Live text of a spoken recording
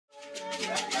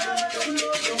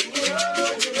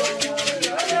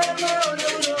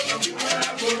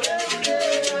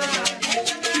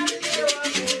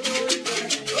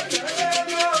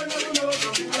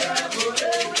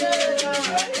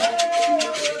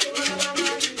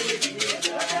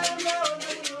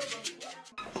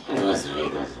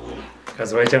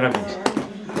Kazwa changamira.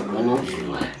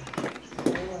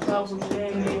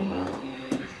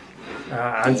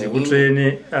 Hanzi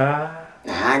kutrene.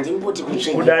 Ndimbuti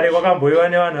kutrene. Kudare kwakamboiwa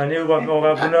nevanhu vane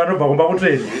vanobva kumba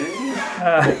kutrene.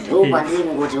 Ndopandiri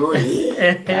ngoti hoyi.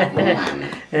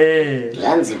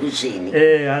 Hanzi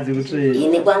kutrene. Hanzi kutrene.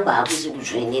 Ini kwangu hakusi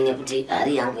kutrene nekuti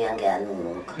hari yangu yange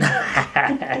yanonoka.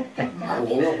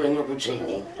 Angeno kwenyu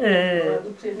kutrene.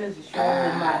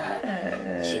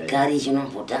 Chikari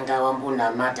chinombotanga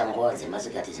wambonamata nguva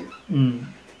dzemasikati zino.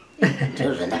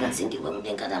 Ndizvo zvandakadzingirwa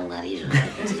kudenga naMwari izvo.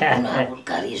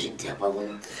 Kugari zvidhakwa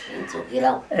kuno.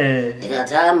 Ndzokerawo.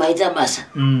 Ndikati maita basa.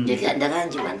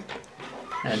 Ndakanjimana.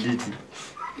 Handiti.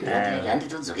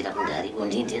 Nditodzokera kundariko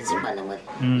ndiite dzimba naMwari.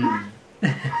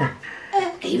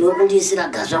 Iwe kundisira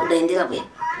gazva kudaendera kwe.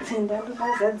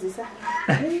 Ndakazadzisa.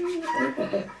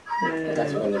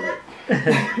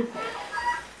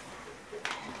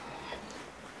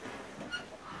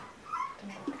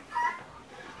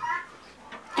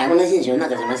 Hakuna chinhu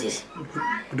chinonaka masisi.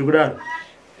 Kuti kudaro.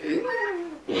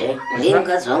 Ndiye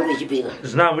mukadzi wangu echipika.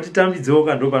 Zvina kuti tambidzewo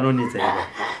kando panonetsa.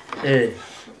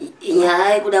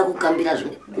 Nyaya yekuda kukambira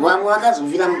zvimwe. Wamwe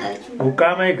wakazovira mudare.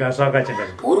 Ukama igasva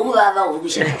akachangana. Uri kuvava uri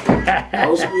kushata.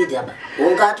 Hausi kuita ba.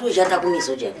 Ungatoshata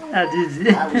kumiso chako.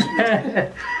 Handiti.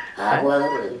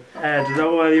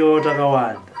 Tinakuvaviwo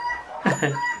takawanda.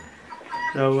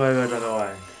 Tinakuvaviwa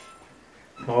takawanda.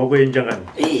 Maoko enjangana.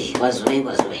 Kwazoi.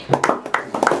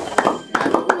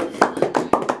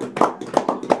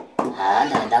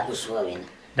 Ndakusuwa wena.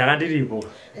 Ndakandiripo.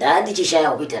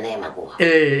 Ndandichishaya kuita naye makuwa.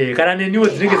 Kana neniwo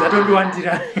dzinenge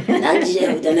dzatondiwandira.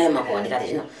 Ndandichishaya kuita naye makuwa ndikati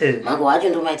zvino. Makuwa acho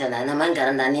ndomaita naye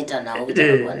namangara ndaneta nawo kuti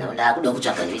ndakuda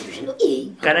kutsvaga zvinhu zvino.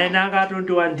 Kana ina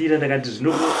akatondiwandira ndakati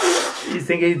zvino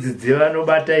isenge idzi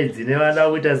dzevanobata idzi nevana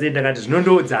kuita sei ndakati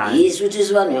zvinondodzana. Isu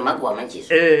tisu vanhu vemakuwa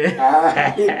manjesu.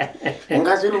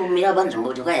 Ungazori kumira panzvimbo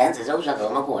kuti kwaihanza kutsvaga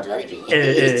vemakuwa kuti vari penye.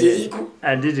 Tiriko.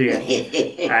 Handiti ka.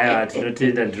 Aiwa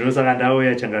tinotenda ndinosaka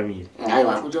ndauya changamira.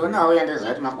 Aiwa kuti onauya ndaziva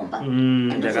kuti makomba.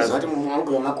 Ndaziva kuti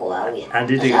mungu wemakuwa auya.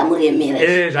 Handiti.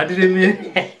 Zvamuremera. Zvatiremera.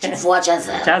 Chipfuwa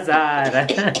chazara. Chazara.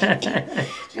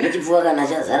 Zvine chipfuwa kana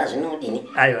chazara zvinodini.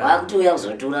 Wakutouya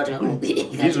kuzotura kuti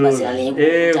ndizvopasira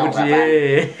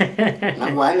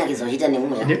mangu haanakiza uchiita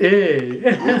nemunhu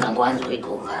mukango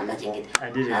wanzoigova amachengeta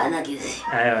haanakizi.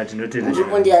 Aiwa tinotenda.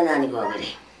 Nzvimbo ndianani kwakwere?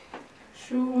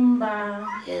 Shumba.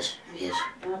 Yes.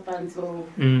 Napanzo.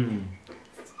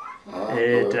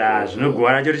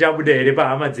 Zvinogwana chiro chabuda here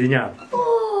pahama dzenyu apa.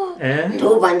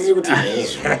 Ndo pandiri kuti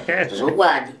hezvo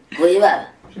zvokwadi koivava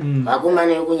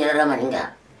vakomana vekunyarara maningi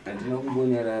apa. Andina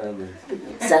kumbonyarara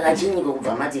basi. Saka chinyiko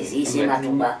kubva matiziise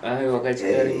matumba.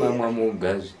 Wakachikari mamwa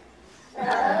mugazi.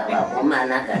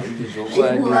 Vakomana kari.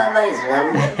 Zvekuvava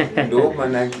izvavo. Ndo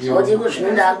manakiro. Zoti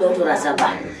kuzvinonda kudotora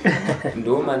sabani.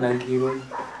 Ndo manakiro.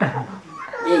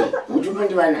 Muchumbo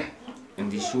ndivana?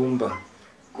 Ndishumba.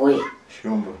 Koye?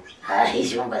 Shumba.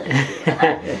 Shumba.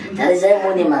 Tarisai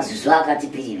muone mazuzu akati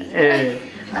piriri.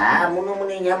 Muno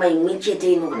mune nyama imwe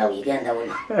chete inogona kuika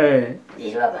ndaona.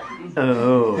 Ndizvaba.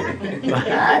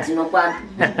 Tinokwana.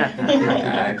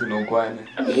 Tinokwana.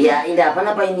 Ende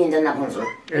hapana painoenda nakunzo.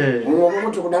 Mumwe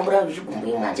kuti kudambura chigumbu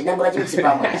imwe achidambura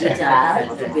chimutsipa mwe achiti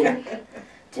kutopera.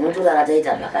 Tinotorara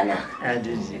taita zvakanaka.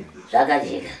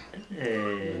 Zvakajeka.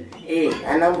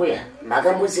 Ana mbuya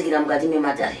makambotsikira mukati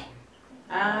mematare.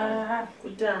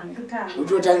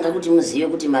 Kutotanga kuti muzive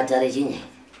kuti matare chinyi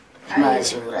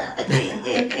mashura.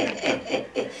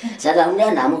 Saka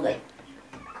muna nhamo kai?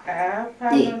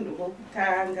 Pano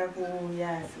ndokutanga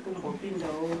kuya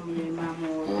sikumbopindawo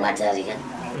mumatare ka?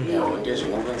 Ndo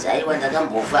zvinongonzi aiwa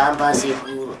ndakambofamba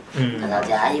sekuru kana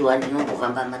kuti aiwa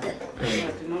ndinombofamba matare.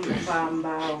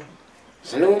 Tinondofambawo.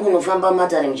 Zvinongonofamba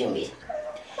matare muchemberi.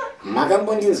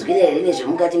 Makambondinzwira here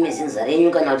nezvemukati mezinza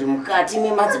renyu kana kuti mukati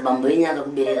memadzibambo enyu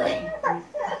akakubererai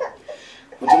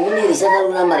kuti mune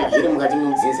risakarurama rigere mukati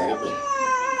memuzinza rekwenyu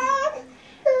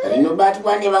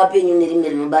rinobatwa nevapenyu nerimwe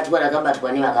rinobatwa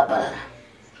rakabatwa nevakaparara?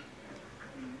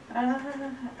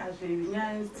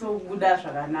 Hazvinyatsobuda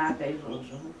zvakanaka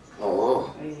izvozvo.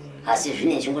 Asi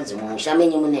zvine chingonzi mumusha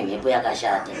menyu mune mhepo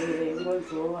yakashata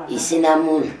isina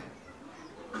munhu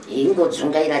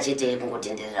ingodzungaira chete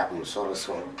kungotenderera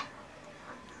kumusoro-soro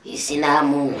isina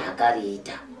munhu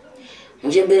akariita.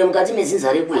 Muchembere mukati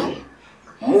mezinza rekwenyu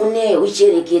mune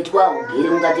huchereketwa hugere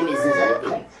mukati mezinza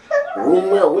rekwenyu.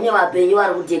 Humwe hune vapenyu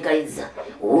vari kutekaidza,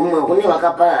 humwe hune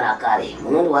vakaparara kare.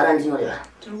 Munondwara ndinoreva?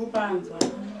 Tirikupanzwa.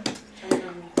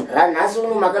 Ranhasi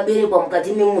uno makaberekwa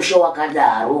mukati memusha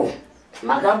wakadaro.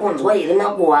 Makambonzwa here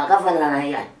makuhwa akafanana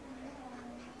naye?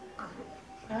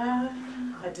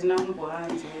 Hatina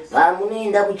mbuanzo.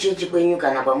 Munoenda kuchechi kwenyu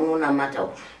kana kwamuona mata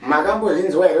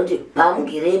makambozvinzwa here kuti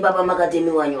pamugireba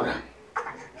pamakatemiwa nyora?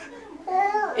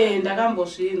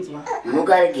 Ndakambozvinzwa.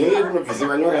 Mukaregerei kunobvise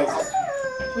vanyora idzi?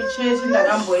 Kuchechi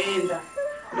ndakamboenda.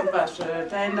 Ndobva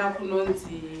taenda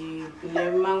kunonzi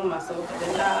kune mamwe masoko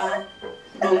taenda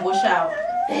kudomboshava.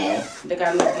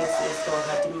 Ndikanogeseswa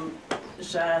vakati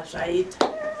zvaita.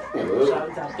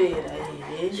 Zvapera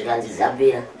zvikanzi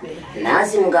zapera.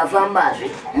 Nhasi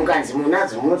mukafambazve mukanzi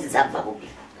munadzo munoti dzabva kupi?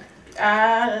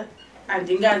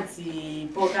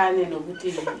 Handingadzipokane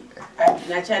nokuti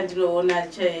handina chandinoona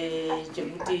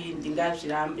chekuti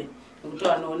ndingazvirambe nokuti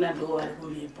vanoona ndo vari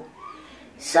kumhepo.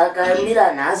 Saka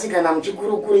mira nhasi kana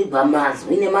muchikurukurirwa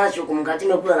mazwi nemashoko mukati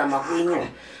mekurarama kwenyu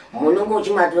munonge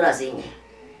uchimatora senyi?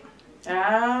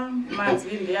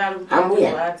 Mazwi ndeari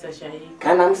kutorwadza chaiko.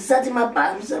 Kana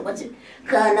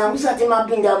musati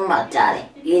mapinda mumatare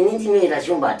ini ndinoita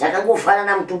Shumba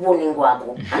takangofanana mutupo unenge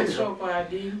wako handizvo?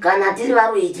 Kana tiri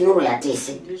varoyi tinoroya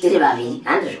tese tiri vaviri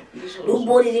handizvo?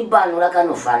 Dubo riri pano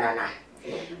rakanofanana.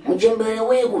 Muchembere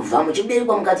wekubva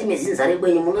muchiberekwa mukati mezinza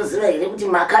rekwenyu munoziva here kuti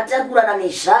makatakurana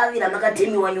neshavi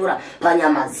ramakatemiwa nyora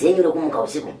panyama dzenyu rekumuka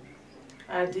usiku?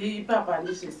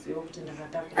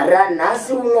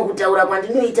 Ranhasi uno kutaura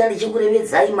kwandinoita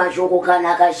ndichikurevedzai mashoko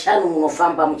kana kashanu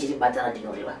munofamba muchiribatana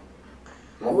ndinoreva.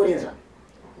 Mukurinzwa?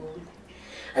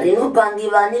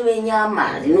 Rinopangiva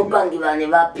nevenyama, rinopangiva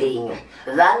nevapenyu.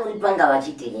 Vanoripanga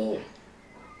vachitenyi.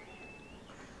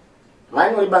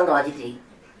 Vanoripanga vachitenyi.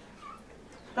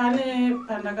 Pane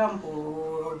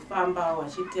pandakambofamba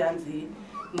wachiti hanzi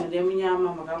mune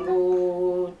munyama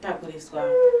makangotakuriswa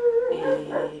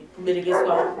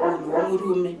kuberekeswa munhu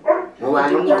womurume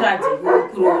kuti mutadzi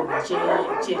kuroorwa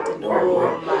chete ndoma.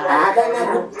 Hakana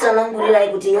kutsanangurirai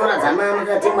kuti nyora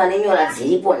dzamakatemwa nenyora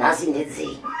dziripo nhasi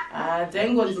ndedzei?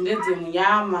 Dzaingonzi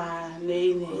ndedzemunyama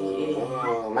neine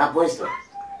maposto.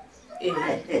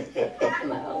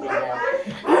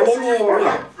 Inini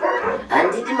mbuya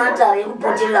handiti matare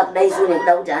ekupoterera kudai so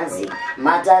nekuda kuti hanzi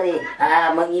matare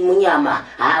munyama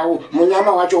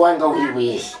munyama wacho wanga uri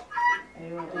weshe.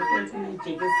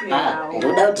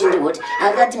 Ndoda kuti ndivoti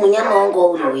akati munyama wanga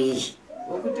uri weshe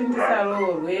wokuti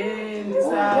ndisaroorwe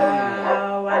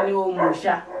ndisavanewo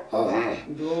musha.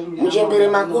 Muchembere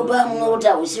makopa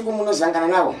munorota usiku munozangana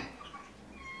nawo?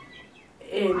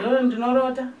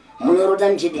 Ndinorota. Munorota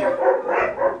muchidini?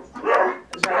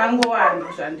 Zvakangowanda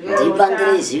zvandinorota.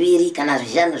 Ndipangire zviviri kana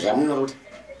zvishanu zvamunorota.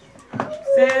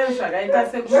 Zvakaita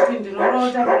sekuti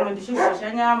ndinorota pamwe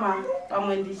ndichigosha nyama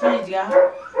pamwe ndichidya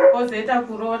kozoita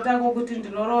kurota kwokuti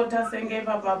ndinorota senge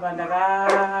papapa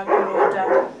ndakakurota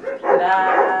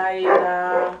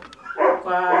ndaenda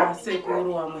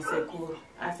kwasekuru wamwe sekuru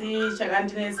asi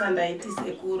chakandinesa ndaiti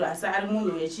sekuru asi ari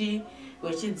munhu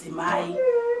wechidzimai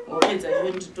wopedza ivo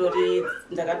nditori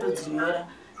ndakatodzinyora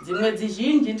dzimwe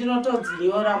dzizhinji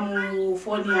ndinotodzinyora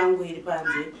mufoni yangu iri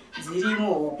panze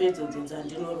dzirimo hope dzodzo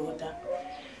dzandinorota.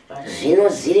 Zvino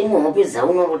ziri muhope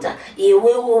dzaunorota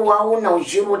iwewo waona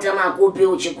uchirota makope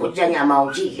uchikucha nyama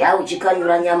uchidya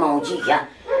uchikanyura nyama uchidya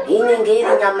inenge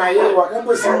iri nyama yei?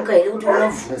 Wakambosimuka here kuti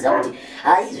unobvunza kuti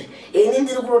haizvi ini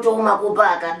ndiri kurotawo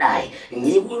makopa akadai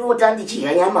ndiri kurota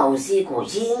ndichidya nyama usiku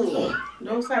chinyi?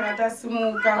 Ndokusaka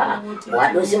tasimuka kuti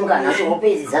wadosimuka nhasi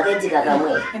hope idzi dzakaitika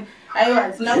kamwe? Aiwa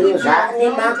dzina kuti zvane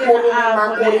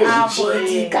makore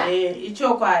zvichiitika.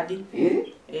 Ichokwadi.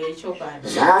 Ichokwadi.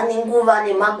 Zvane nguva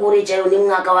nemakore chaiwo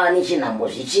nemwaka vane chinhambo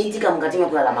zvichiitika mukati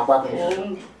mekurarama kwako.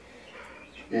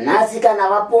 Nhasi kana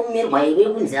vapomerwa iwe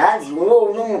kunzi hanzi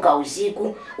unomuka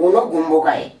usiku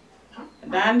unogumbuka here?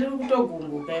 Ndandiri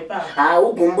kutogumbuka ipapo.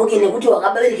 Haugumbuki nekuti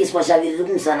wakaberekeswa shavi riri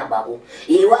kumusana kwako.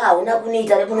 Iwe hauna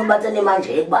kunoita nekunobata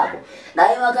nemanje ekwako.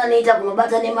 Dai vakanoita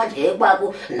kunobata nemanje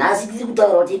ekwako nhasi tiri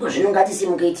kutaura kuti iko zvino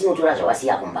ngatisimukei tinotora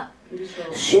zvawasiya kumba.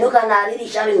 Zvino kana ariri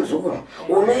shavi muzukuru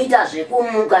unoita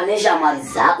zvekumuka neshamwari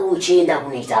dzako uchienda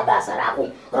kunoita basa rako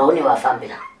raune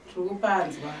vafambira.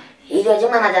 Tikupanzwa. Icho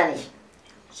chimwana chanichi?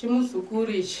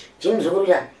 Chimuzukuru ichi. Chimuzukuru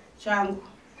chani? Changu.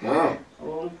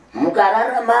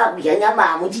 Mukararama kudya nyama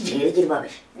hamuchijere chiri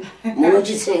papeshi.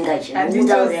 Munochisenga ichi.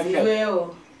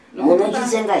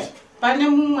 Munochisenga ichi. Pane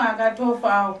mumwe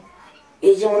akatofawo.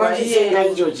 Ichi munochisenga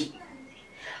ichochi.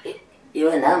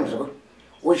 Iwe nhamuzukuru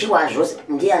uchiwa zvose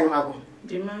ndiani wako?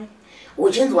 Ndimai.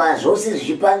 Uchinzwa zvose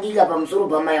zvichipangika pamusoro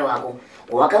pamai wako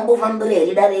wakambofambira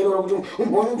here dare iroro kuti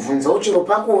umbonobvunza uchiro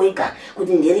pako wega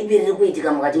kuti nderipi riri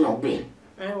kuitika mukati meupenyu?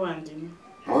 Aiwa ndimi.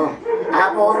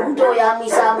 Apa uri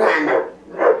kutoyamwisa mwana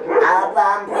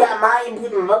apa mbuya mai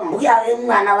mbuya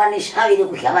vemwana vane shavi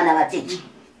rekudya vana vatechi.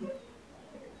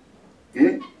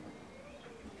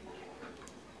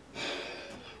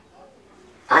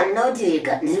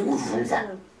 Ndinotirika ndiri kuvhunza.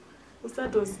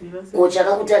 Usatoziva.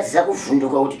 Chakakutadzisa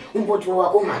kuvhunduka kuti umboti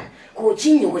wakomana.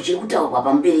 Kuchinyi kuchiri kutaurwa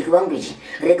pamubereki wangu ichi.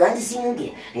 Rega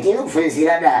ndisimuke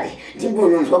ndinobvunzira dare.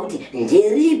 Ndimbononzwa kuti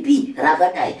ndiripi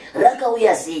rakadai.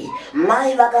 Rakauya sei?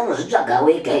 Mai vakanozvitsvaga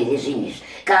wega here zvinhu izvi.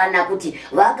 Kana kuti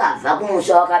vakabva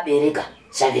kumusha wakabereka.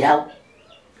 Shavirawo.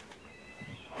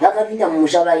 Vakapinda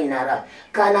mumusha vainara.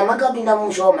 Kana makapinda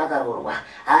mumusha wamakarorwa.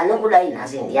 Anokudai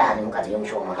nhasi ndiani mukati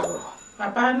memusha wamakarorwa.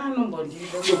 Hapana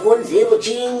nombondiva. Chikonzero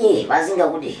chinyi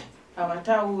vasingakudi.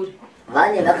 Havatauri.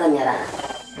 Vane vakanyarara.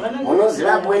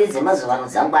 Unoziva bwere dzemazuva ano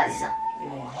dzangwarisa.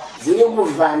 Dziri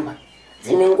kufamba.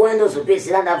 Dzimwe nguva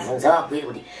ndozopedzisira ndabvunza vakwiri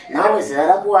kuti nawe zera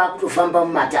rako wakutofamba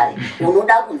mumatare.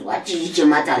 Unoda kunzwa chii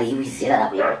chematare iwe zera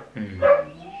rako iwe.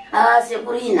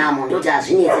 Sekuru inhamo ndoti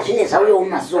hazvinetse zvine zvauyawo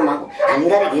mumaziso mangu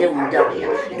handingaregere kumutaurira.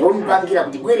 Ndomupangira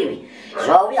kuti bwerewe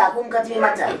zvauya hako mukati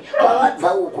mematare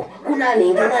wavabva uko kuna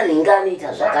nhingi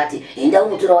anoita zvakati enda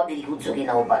unotora wabereki udzoke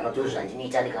nawo pano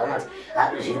tozvandinoita ndikaona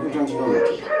kuti zviri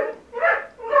kutondinonokera.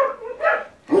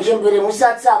 Muchembere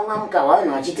musatsamwa mukahwa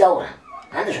vanhu vachitaura.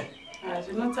 Handizvo?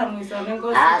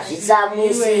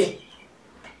 Hazvitsamwisi.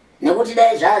 Nekuti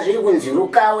dai zvazviri kunzi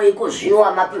rukawe iko zvino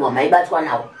wamapiwa maibatwa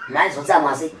nawo.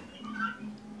 Maizotsamwa sei?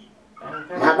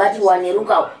 Mabatiwa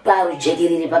nerukawo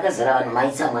parujekerere pakazara vanhu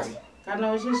maitsamwa sei?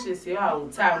 Kana uchizviziva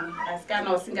hautsamwi, asi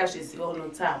kana usingazviziva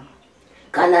unotsamwa.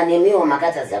 Kana nemiwo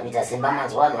makatadza kuita semba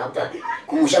mazuva ano akuti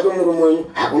kumusha kwemurume wenyu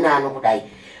hakuna anokudai.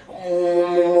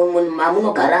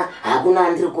 Mamunogara hakuna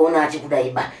andiri kuona achikudai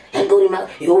ba.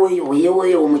 Ndori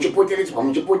yoweyo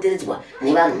muchipoteredzwa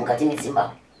nevanhu mukati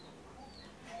meZimbabwe.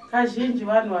 Kazhinji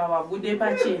vanhu havabude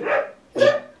pachena.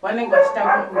 Vanenge vachita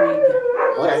kukuiga.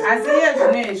 Asi iye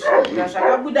zvinoizvi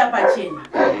zvakabuda pachena.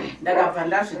 Ndakabva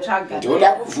ndazvitsvaga.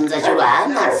 Ndoda kubvunza chiro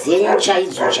hama dzenyu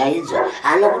chaidzo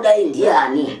anokudai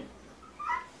ndiani?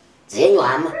 Dzenyu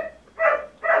hama?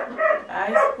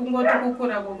 Haisi kungoti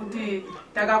kukura kwokuti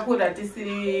takakura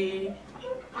tisiri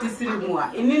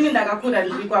muha. Inini ndakakura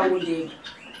ndiri kwangu ndega.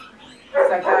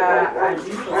 Saka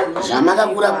handizvo.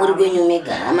 Zvamakakura muri kwenyu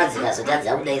mega hama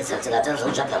dzikazotadza kudaidza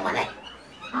dzikatanzotsvaga mwanai.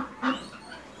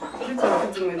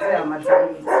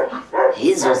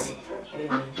 Izvozvi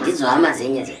ndidzo hama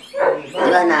dzenyu idzi.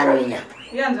 Ndivana anoinya.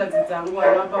 Ihanzvadzi dzangu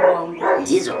vanababa vangu.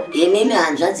 Ndidzo imimi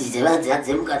hanzvadzi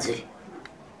dzemukadzuri.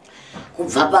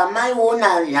 Kubva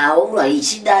pamaiona nauro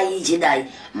ichidai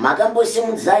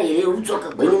makambosimudza here rutsoka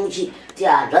gwenyu muchiti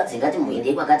hanzvadzi ngati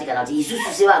muendei kwakati kana kuti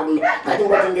isusu sevarume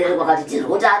ngatingotenderere kwakati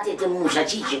tizoti atete mumusha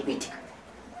chii chekuitika.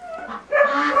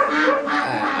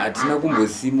 Hatina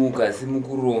kumbosimuka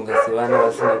simukuronga sevana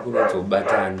vasina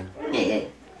kunyatsobatana.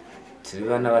 Tiri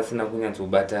vana vasina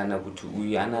kunyatsobatana kuti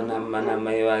uyu ana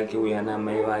mai vake uyu ana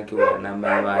mai vake uyu ana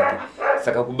mai vake.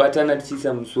 Saka kubatana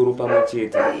tichiisa musoro pamwe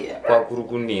chete kwakuri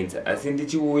kunetsa. Asi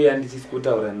ndichiuya ndichisi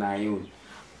kutaura naye uyu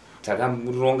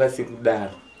takamuronga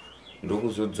sekudaro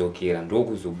ndokuzodzokera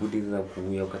ndokuzobudirira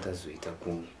kuuya ukatazoita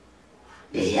kumwe.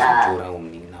 Tora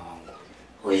umunina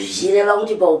wangu. Zvichireva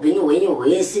kuti paupenyu hwenyu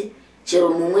hwese chero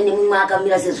mumwe nemumwe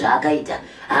akamira sezvaakaita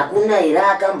hakuna here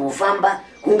akambofamba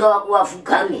kungava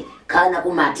kuwafugame kana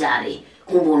kumatare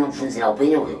kumbonobvunzira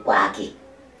upenyu hwekwake.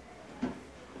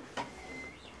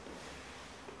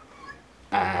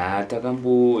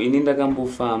 Ini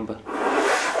ndakambofamba.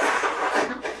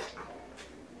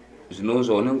 Zvino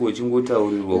zvaunenge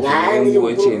uchingotaurirwa nyaya ndiri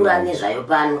kukurukura nezvayo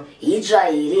pano itsva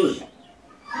here?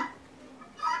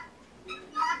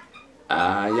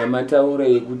 Yamataura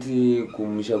yekuti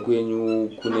kumusha kwenyu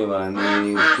kune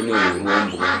urombo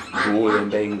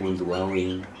ndoenda ingunzwa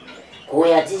wenyu.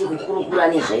 Koya tiri kukurukura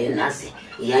nezvayo nhasi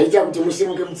yaita kuti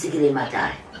musimuke mutsikire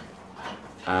matare.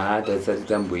 Tasati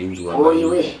tamboinzwa.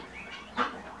 Oiwe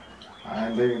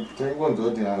tengonzwa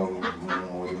kuti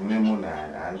muri mune munhu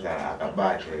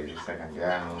akabata saka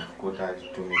ndeanokota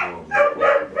achitumirawo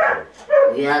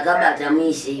uyo akabata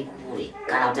muisei kure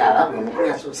kana kuti havagoni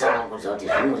kunyatsotsanangudza kuti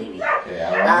zvinorivi.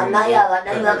 Amai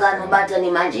avadai vakanobata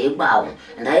nemanje ekwawo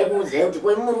ndaikuudzai kuti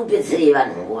kwemuri kupedzerei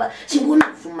vanhu nguva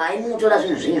chingonapfumai munotora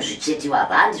zvinhu zvenyu zvichetiwa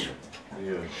apa handizvo.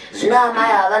 Zvino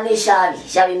amai ava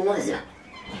neshavi munoziva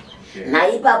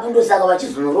naipapo ndosaka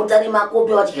vachizonorota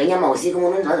nemakope vachidya nyama usiku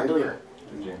munonzwa zvandoreva.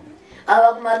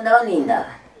 Ava kumarinda vanoenda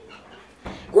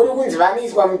kuri kunzi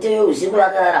vanoiswa muteve usiku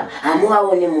vakararama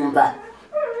hamuvaone mumba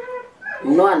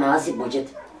munowanhu vasipo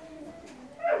chete.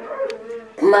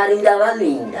 Kumarinda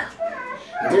vanoenda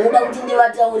ndinoda kuti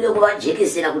ndivataurire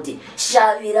kuvajekesera kuti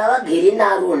shavi ravagere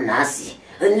naro nhasi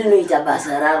rinoita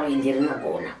basa raro ende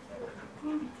rinogona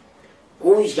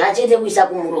kudya chete kuisa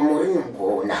kumuromo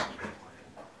rinogona.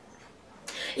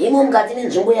 Imo mukati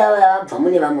menzvimbo yavo yavabva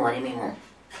mune vamwe vari mimo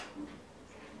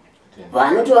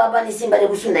vanotovapa nesimba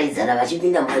rekusundaidzana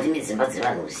vachipinda mukati medzimba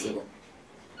dzevanhu usiku.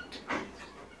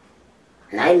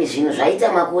 Naimi zvinhu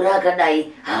zvaita makore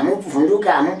akadai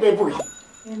hamubvunduka hamupepuki.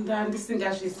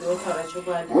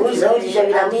 Munoziva kuti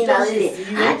Shavira mina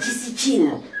hachisi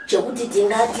chinhu chekuti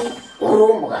tingati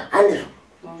urombwa handizvo.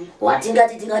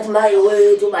 Watingati mai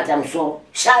we tobata musoro.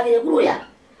 Shavire kuroya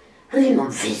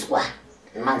rinobviswa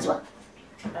manzwa.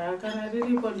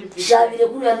 Shavire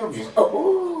kuroya rinobviswa.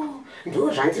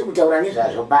 Ndo zvandiri kutaura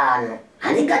nezvazvo pano.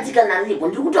 Handingati kana riripo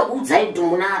ndiri kutokuudzai kuti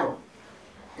munaro.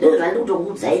 Ndo zvandiri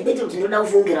kutokuudzai kwete kuti ndoda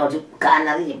kufungira kuti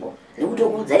kana riripo. Ndiri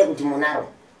kutokuudzai kuti munaro.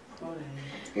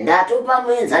 Ndatopa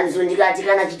muenzaniso ndikati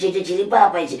kana chicheche chiri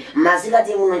papa ichi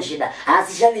masikati munochida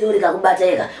asi Shaviro rikakubata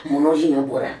ega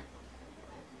munochinyopura.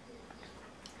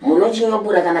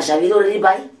 Munochinyopura kana Shaviro riri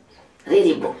pai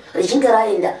riripo richinge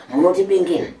raenda munoti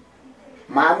bengeni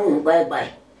mamunhu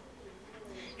bai.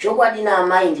 Chokwadi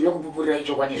naamai ndinokupupurira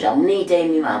chokwadi zvamunoita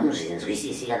imi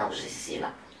hamuzvinzwisisi kana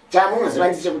kuzvisiva. Chamunoziva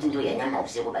ndechekuti ndodya nyama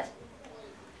usiku basi.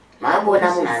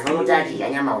 Maambona munhu anonoti adya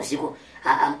nyama usiku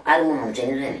ari munhu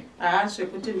muchenezvene.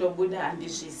 Zvekuti ndobuda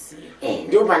handizvisiva.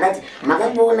 Ndio pandati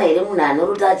makamboona here munhu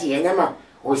anorota adya nyama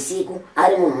usiku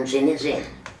ari munhu muchenezvene.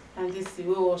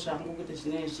 Handisiwewo zvangu kuti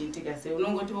zvinenge zvichiitika sei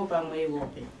unongotiwo pamwe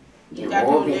iwope.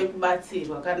 Ndingatode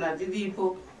kubatsirwa kana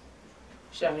riripo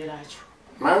Shaviracho.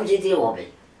 Mamuchiti iwope.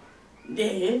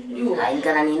 Iwo. Hai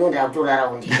kana ninonda kutorara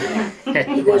undi.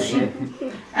 Iko zvino.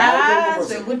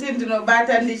 Zvekuti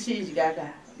ndinobata ndichidya ka.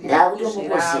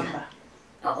 Ndakutokukusika.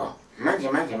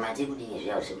 Manje mati kudini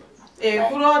zviya usiku.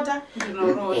 Kurota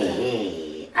ndinorota.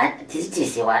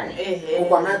 Tisi wane.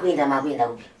 Makuenda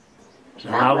kupi?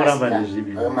 Makuramba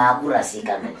ndezvipi.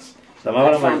 Makurasika manje.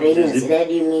 Zvamakuramba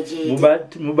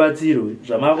ndezvipi. Mubatsiro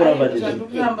zvamakuramba ndezvipi.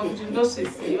 Kuramba kuti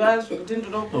ndosisiva kuti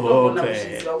ndinokona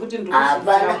kuzviziva kuti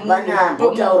bana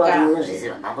botaura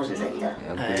munozviziva makuzvizaita.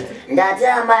 Ndati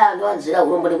amai andoanzira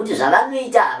hurombo nekuti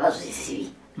zvavanoita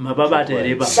havazvizivi. Mababata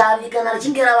here pa. Shavi kana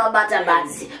richinge ravabata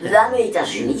badzi vanoita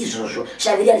zvinhu izvozvo.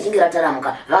 Shavi richinge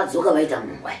rataramuka vadzoka vaita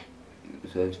mungwai.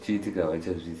 Zvachiitika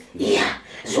vachazviziva.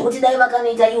 Zvokuti dai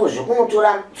vakanoita iwo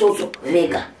zvokunotora tsotso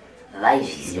vega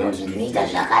vaizviziva kuti ndinoita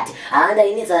zvakati.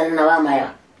 Ndainetsana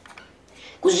navamaiva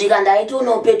kusvika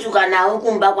ndaitonopetuka navo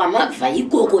kumba kwamabva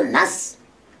ikoko nhasi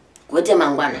kwete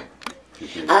mangwana.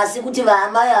 Asi kuti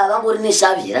vaamai havangori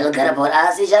neshavi rakagara pauri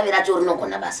asi shavi racho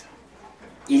rinogona basa.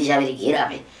 Iri shavi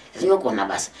rigerape rinogona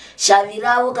basa. Shavi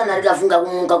ravo kana rikafunga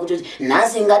kumuka kuti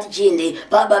nhasi ngatichiende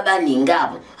pababa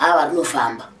nhingapo ava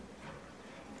rinofamba.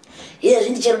 Izvi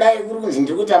ndichirodai kurunzi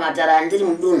ndiri kuita matara ndiri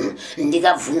mudunhu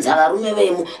ndikabvunza varume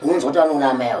vemu unonzwa kuti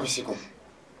vanoona amai usiku.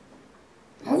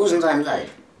 Mukuzvinzwa ndikazvo.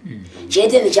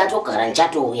 Chete ndichatogara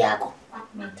ndichatouyako.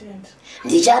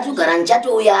 Ndichatogara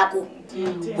ndichatouyako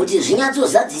kuti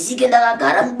zvinyatsozadzisike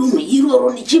ndakagara mudunhu iroro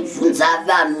ndichibvunza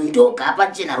vanhu ndoga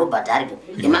pachena Robert aripo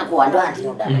emakuhwa ndo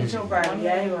andinoda.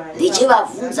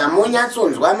 Ndichivabvunza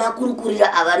monyatsonzwa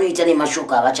makurukurira avanoita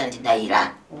nemashoko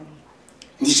avachandidaira.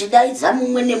 Ndichidaidza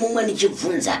mumwe nemumwe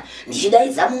ndichibvunza.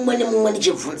 Ndichidaidza mumwe nemumwe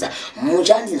ndichibvunza.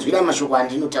 Muchandinzwira mashoko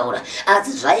andinotaura.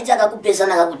 Asi zvaita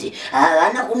kakupesana kakuti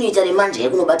havana kunoita remanje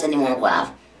yekunobata nemaoko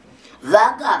avo.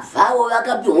 Vakabvawo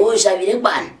vakapiwawo shavi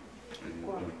rekwani.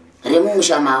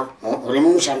 Remumusha mavo.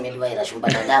 Remumusha medu vaira Shumba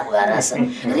ndakuvarasa.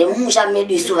 Remumusha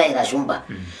medu isu vaira Shumba.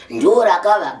 Ndo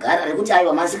rakavagara rekuti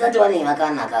aiwa masikati vanenge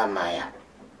vakanaka amaya.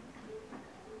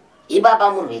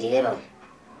 Ibaba murwirire vamwe.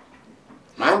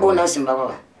 Mambona usimba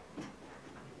baba.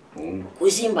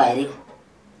 Kusimba here.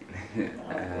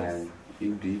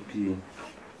 UDP.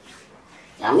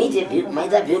 Amite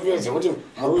maita biobe zekuti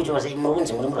muruito wase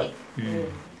murunzi muri muroi.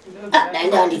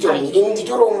 Daenda nditori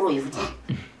nditoro muroi futi.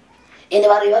 Ende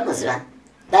vari vanoziva.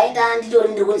 Daenda nditori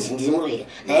ndiri kunzi ndiri muroi.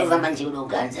 Ndaifamba ndichida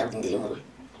kuganza kuti ndiri muroi.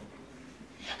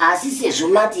 Asi sezvo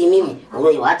mati imimi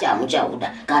muroi wacho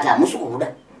hamuchahuda kati hamusi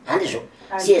kuhuda. Handizvo.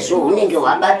 Sezvo unenge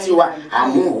wabatiwa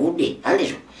hamuhude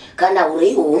handizvo. Kana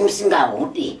ureiwo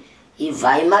musingahude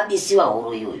ibvai mabisiwa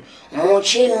huro iyoyo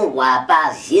muchenurwa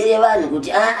pazire vanhu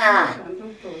kuti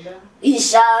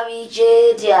ishavi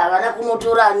chete havana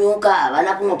kunotora nyoka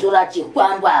havana kunotora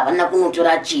chikwambwa havana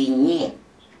kunotora chinyi.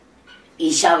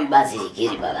 Ishavi bazi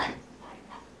rigeri pavanhu.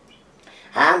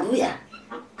 Hambuya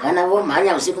kana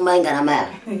vomhanya usiku maingana maya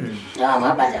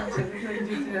mwabata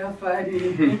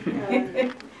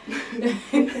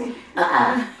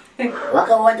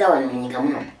wakawanda vanhu munyika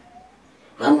muno.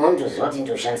 Vamwe vanotoziva kuti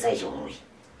ndoshandisa ichoroi.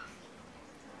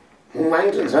 Mumwe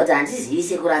anotoziva kuti handizivi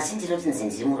sekuru asi ndinoti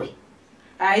ndiri muroi.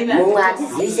 Mumwe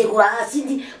hatizivi sekuru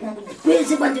asi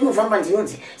kwese kwandinofamba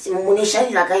ndinonzi mune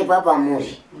shavi rakaipa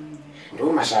pamuri. Ndo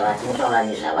mashava atinotaura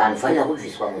nezvavanhu fanira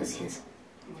kubviswa munzinza.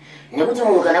 nekuti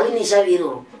munhu kana uine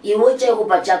shaviro iwe chaiko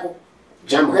pachako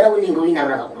jambwera unenge uinaro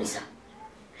rakakurisa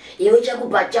iwe chako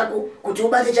pachako kuti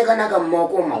ubate chakanaka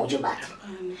mumaoko mauchibati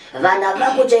vana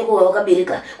vako chaiko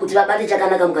vakabereka kuti vabate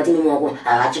chakanaka mukati memaoko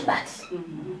havachibati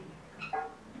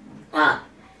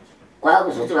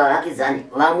kwakuzoti vavakidzani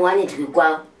vamwe vanetwi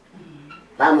kwavo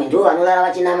vamwe ndo vanorara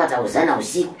vachinamata uzana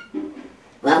usiku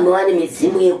vamwe vane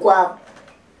midzimu yekwavo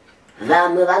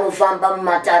vamwe vanofamba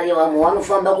mumatare vamwe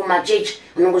vanofamba kumachechi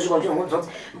unongosvika uchingodzoti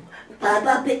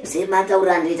papape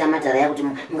semataura andoita matara yakuti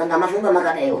mukanga mafamba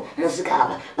makadaiwo musika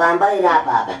apa pamba iri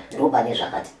apa ndo pane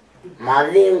zvakati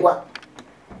mavengwa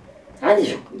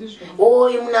handizvo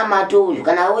oyi munamato uyu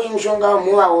kana oyi mushonga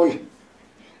muvaone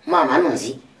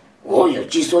mamhanonzi oyo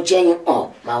chiso chenyu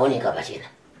maoneka pachena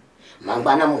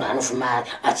mangwana munhu anofuma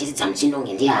achiridza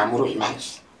muchindonge ndiye hamuroi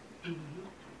manje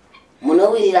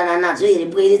munowirirana nadzo iri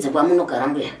bweredze kwamunogara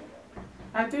mbuya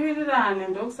atiwirirane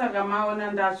ndokusaka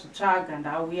maona ndazvitsvaga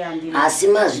ndauya asi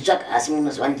mazvitsvaga asi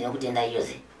munoziva ndinokutenda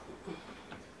iyoze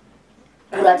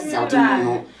kuratidza kuti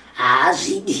munhu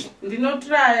haazvidi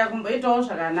ndinotraya kumboitawo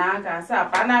zvakanaka asi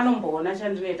hapana anomboona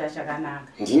chandinoita chakanaka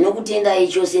ndinokutendai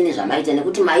chose nezvamaita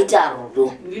nekuti maita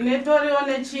rudo ndinetoriwo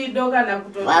nechido kana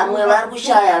vamwe vari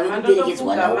kushaya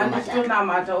vekuperekedzwa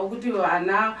namatonamata okuti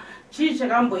vana chii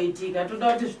chakamboitika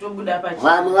toda kuti zvitobuda pachi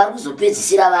vamwe vari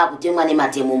kuzopedzisira vakutemwa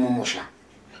nematemo mumusha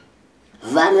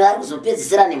vamwe vari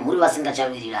kuzopedzisira nemhuri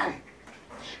vasingachawirirani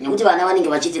nekuti vana vanenge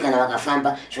vachiti kana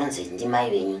vakafamba zvonzi ndimai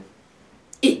venyu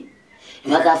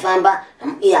vakafamba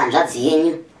ihanzvadzi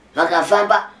yenyu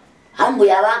vakafamba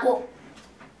hambuya vako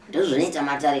ndozvinoita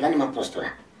matare kane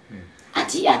mapostora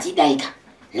atidaika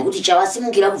nekuti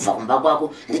chavasimukira kubva kumba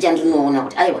kwako ndichandinoona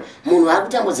kuti aiwa munhu ari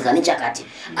kutambudzika nechakati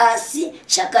asi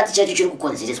chakati chacho chiri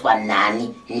kukonzereswa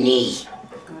nani nei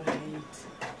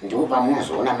ndo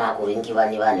pamunozoona makuvengiwa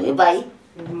nevanhu vepai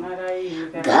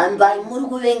gambai muri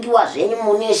kuvengiwa zvenyu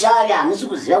mune shave hamusi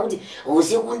kuziva kuti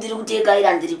usiku ndiri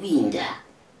kutekaira ndiri kuinda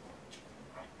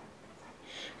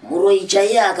muroi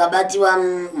chaiye akabatiwa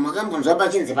makambonzwa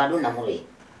pachinzi padonha muroi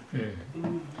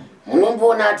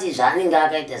munomboona ati zvaanenge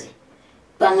akaita sei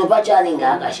pamwe pacho anenge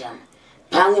akashama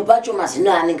pamwe pacho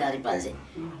mazino anenge ari panze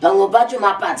pamwe pacho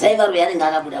mapadza evaroi anenge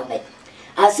akabuda kudai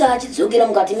asi achidzokera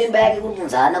mukati memba yake kuri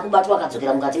kunzi haana kubatwa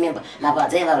akadzokera mukati memba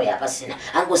mapadza evaroi hapasina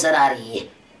angosara ari iye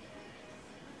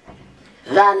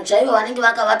vanhu chaivo vanenge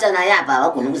vakavata naye apa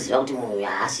havagoni kuziva kuti munhu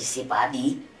haasisi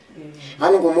padii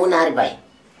vanongomuona ari pai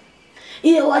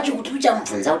iye wacho kuti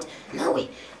uchamubvunza kuti nawe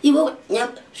iwe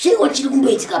zviriwo chiri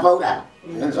kumboitika paurava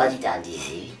unonzwa achiti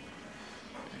handizivi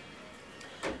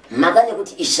maka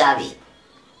nekuti ishavi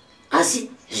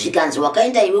asi zvikanzi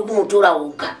wakaenda iwe kunotora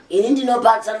uka ini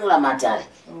ndinopatsanura matare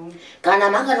kana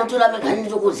makanotora mega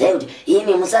ndinokudzai kuti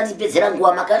imi musatipedzera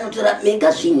nguva makanotora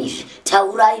mega zvinhu izvi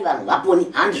taurai vanhu vaponi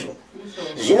handizvo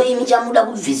zvino imi chamuda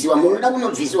kubvisiwa munoda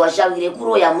kunobvisiwa shavire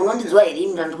kuroya munondinzwa here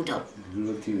imi randikutaura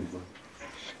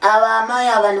ava amai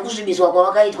ava nekuzvibiswa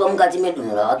kwavakaitwa mukati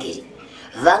medunhu ravagere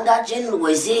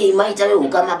vangachenurwe sei maita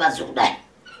vehuka mabadzo kudai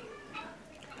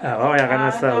avavo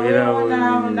yakanasawira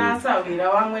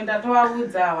vamwe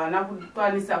ndatovaudza havana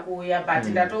kukwanisa kuuya but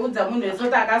ndatoudza munhu wese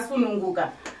kuti akasununguka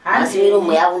asi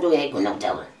miromo yavo ndo yaigona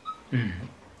kutaura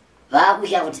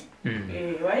vakusha kuti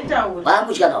vaitaura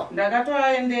vakutya kawo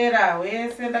ndakatovaendera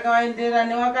wese ndakavaendera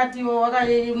newakatiwo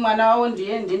mwana wavo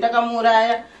ndiye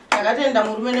ndakamuuraya ndakatoenda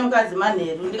murume nemukadzi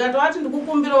manheru ndikatovati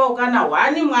ndikukumbirawo kana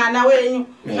wani mwana wenyu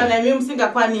kana imi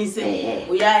musingakwanise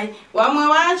uyai vamwe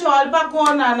vacho vari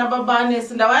pakona nababa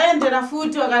anesi ndavaendera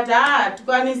futi vakati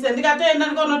tikwanise ndikatoenda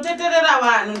ndikonoteterera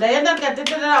vanhu ndaenda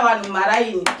ndikateterera vanhu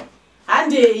mumaraini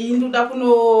handei ndoda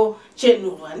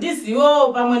kunochenurwa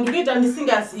ndizivewo pamwe ndikuita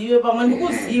ndisingazive pamwe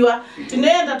ndikuziva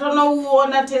tinoenda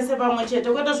tonouona tese pamwe chete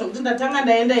kwete zvokuti ndatanga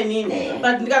ndaenda inini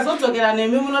but ndikazodzokera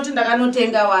nemi munoti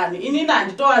ndakanotenga vanhu inini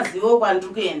handitovazivewo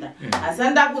kwandiri kuenda asi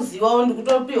andakuzivawo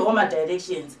ndikutopiwawo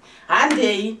madirections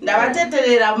handei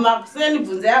ndavateterera makuseni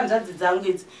bvunze hanzvadzi dzangu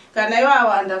idzi kana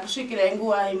ivava ndakusvikira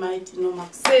nguva imaiti no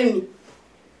makuseni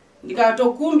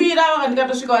ndikatokumbira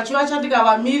ndikatosvika vachiva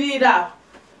chandikavamirira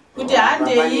kuti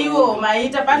handeiwo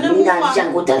maita pane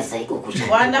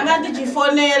wandanga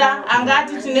ndichifonera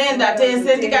angati tinoenda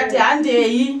tese ndikati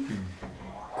handei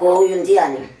kouyu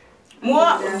ndiani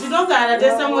tinogara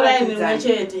tese muraini rimwe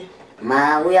chete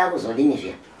mauya kuzodini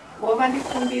zviya ngova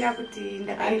ndikumbira kuti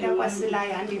ndakaenda kwaSly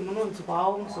handi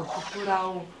munonzwawo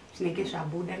muzopupurawo zvinenge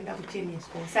zvabuda nda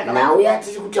kucheneswa saka nauya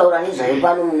tiri kutaura nezvayo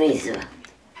pano munoiziva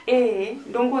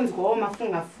ndongonzwawo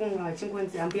mafunga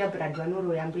vachingonzi ambuya brad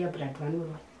vanoroya ambuya brad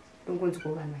vanoroya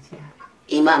ndongonzwawo vanhu vachidaro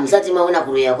Ima msati maona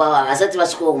kuruya kwa asati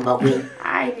vasiko kumba kwenyu.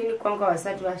 Ai nini kwanga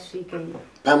wasati wasvika iyo.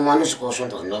 Pamwana usiko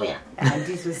shondo noya.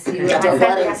 Ndizo sio.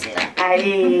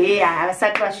 Ai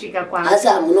asati wasvika kwanga.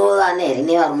 Asa munova neri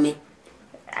ne varume.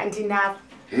 Andina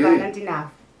vana ndinavo.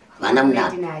 Vana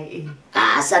muna.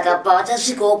 Saka pa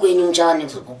vachasvikawo kwenyu muchawane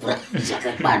kuzopupura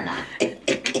zvakakwana.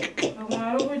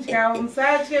 Mwari kutya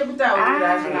musatye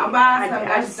kutaura zvingabasa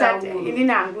ngazvisati ini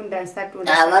nangu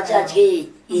ndasatona. Avachatye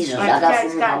izvo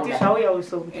zvakafunga. Zvauya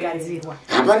usokugadzirwa.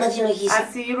 Hapana chinokisa.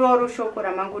 Asi iroro shoko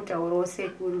ramangotaurawo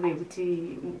sekuru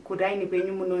vekuti kuraini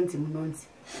kwenyu munonzi.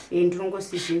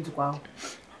 Ndinongosizvinzwawo.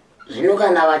 Zvino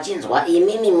kana vachinzwa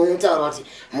imimi munotaura kuti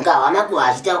mukahwa makuhwa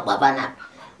achitaurwa panapa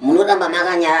munoramba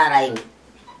makanyarara imi.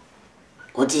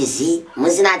 Kuti zi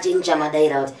musina chinhu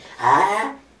chamadaira kuti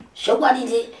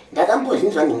chokwadi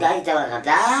ndakambozvinzwa ndingaitaura kuti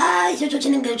ichocho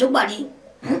chinenge chokwadi.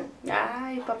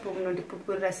 Ipapo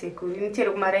munondipupurira sekuru ini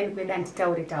chero kumaraini kwedu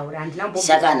handitaure handinambo.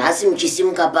 Saka nhasi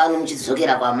muchisimuka pano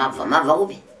muchidzokera kwamabva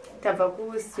kupi? Tabva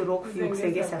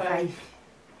KuZengeza 5.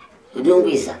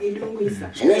 Kudungwiza.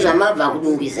 Zvino zvamabva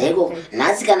kudungwiza iko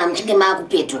nhasi kana muchinge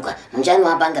makupetuka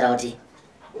muchanovapangira kuti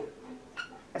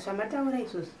zvamataura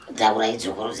izvozvo. Taura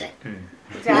idzokorozai.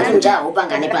 Nati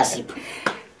muchahupanga nepasipo.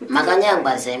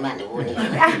 Makanyangwarisa imandikuone.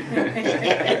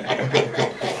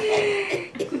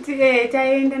 Kuti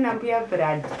taenda nambuya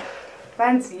Brad.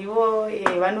 Panzivo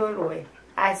Vanoroya.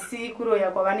 Asi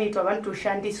kuroya kwavanoitwa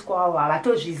vanotoshandiswawo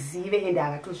havatozvizive ende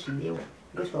havatozvinewo.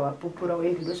 Ndozvavapupura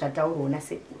uye ndozvataurawo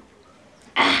nasekuru.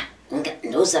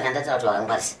 Ndosaka ndataura kuti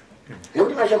vakangwarisa.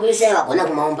 Nokuti mashoko ese vagona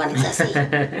kumaumbanidza sei.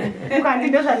 Ukandi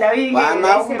ndozvandavinge.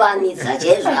 Vamaumbanidza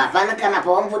chaizvo hapana kana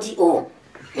pawamboti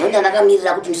ndoenda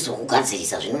ndakamirira kuti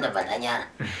ndizokugadzirisa zvino ndabva ndanyara.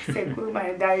 Sekuru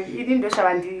ini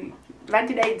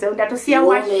ndozvavandidaidza ndatosiya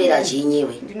washi. Unoera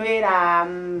chinyiwe. Ndinoera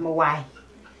wai.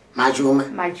 Machuma.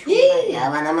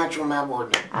 Havana machuma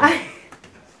abodo.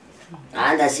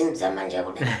 Handasimudza manja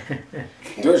kudai.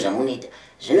 Ndozvamunoita.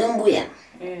 Zvino mbuya.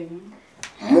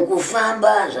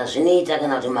 Mukufamba zvazvinoita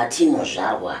kana kuti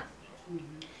matinozvarwa.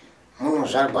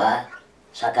 Munozvarwa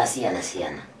zvakasiyana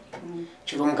siyana.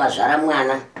 Chiro mukazvara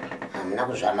mwana, hamuna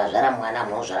kuzvara mwana,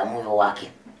 munozvara mwoyo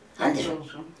wake. Handizvo?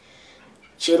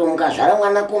 Chiro mukazvara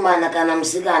mwana komana kana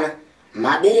musikana,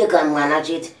 mabereka mwana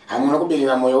chete, hamuna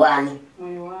kubereka mwoyo wani.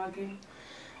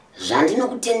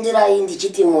 Zvandinokutenderai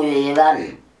ndichiti mwoyo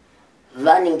yevanhu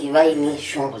vanenge vaine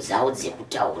shungu dzavo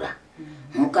dzekutaura.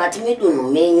 Mukati medunhu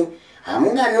menyu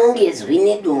hamunganongedzwi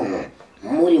nedunhu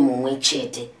muri mumwe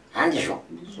chete. Handizvo?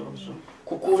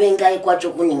 Kukuvengai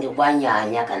kwacho kunenge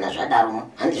kwanyanya kana zvadaro.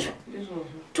 Handizvo?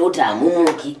 Toti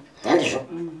hamumuki. Handizvo?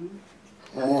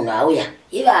 Munhu auya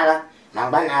ivava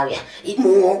mangwana auya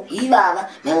mumwe ivava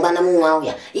mangwana mumwe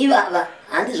auya ivava.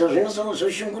 Handizvo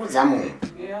zvinozoshungurudza munhu.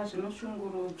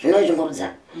 Zvinoshungurudza.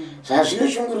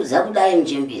 Zvazvinoshungurudza kudai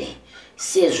muchembere.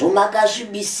 Sezvo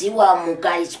makasvibisiwa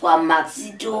mukaiswa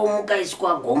matsito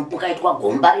mukaitwa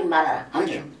gomba remarara.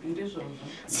 Handizvo?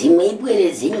 Dzimwe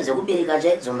ibwere dzenyu dzekubereka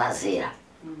chaidzo mazera.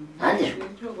 Handizvo?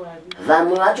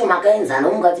 Vamwe vacho makaenzana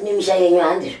mukati memisha yenyu.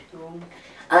 Handizvo?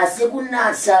 Asi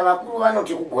kunatsa vakuru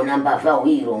vanoti kugona mbavha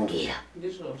huirongera.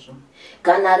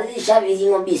 Kana riri shavi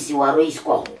rinobisiwa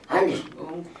roiswawo. Handizvo?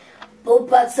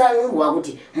 Popatsanurwa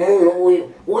kuti munhu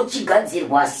uyu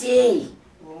wochigadzirwa sei.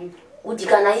 Kuti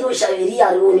kana iro shavi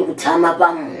riya rione kutama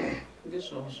pamunhu.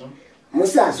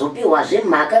 Musazopiwazve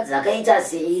mhaka dzakaita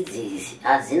seidzi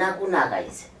hadzina kunaka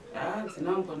idzi.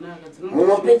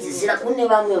 Munopedzisira kune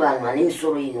vamwe vanhu vane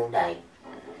misoro inodai.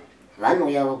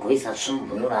 Vanouya vogoisa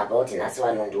svumbunurapa kuti nhasi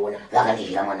vanondiona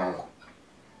vakandihira mwana wangu.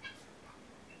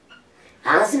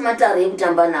 Haasi mataro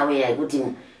ekutamba nawe yekuti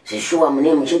zvishuwa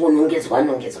mune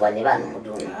muchingonongedzwa nevanhu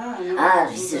mudunhu.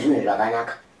 Zvisi zvinhu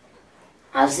zvakanaka.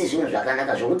 Hazvisi zvinhu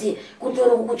zvakanaka zvokuti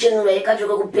kutori kukuchenurai kacho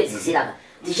kekupedzisira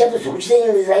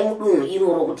ndichatozokuchenurai mudunhu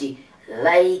iroro kuti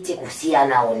vaite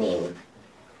kusiyanawo nemi.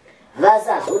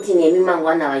 Vasazoti nemi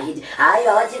mangwana vachiti hayi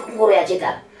havati kungoroya chete.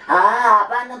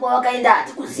 Hapana kwavakaenda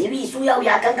hatikuzivisi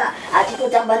uya akanga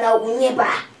achitotamba nawo kunyepa.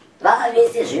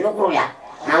 Vakavese zvinokuroya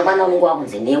mangwana unenge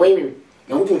wakunzi newe iwewe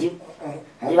nekuti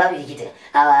muri vaviri chete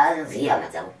ava hanzi hama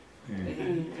dzavo.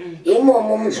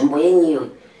 Imomo munzvimbo yenyu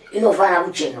inofanira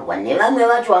kuchenerwa nevamwe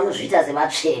vacho vanozviita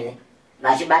sevatsvene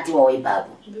vachibatiwawo ipapo.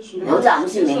 Nokuti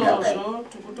hamusi mega kai.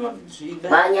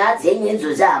 Panyaya dzenyu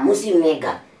idzodzo hamusi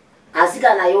mega. Asi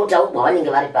kana yotaurwa vanenge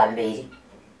vari pamberi.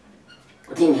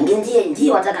 Kuti nhinge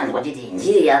ndiye watakanzwa chete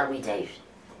ndiye yari kuita izvi.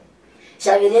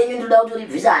 Shavi renyu ndoda kuti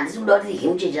uribvisa, handisi kuda kuti rige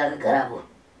mucheche akagarapo.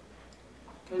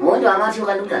 Mondo amati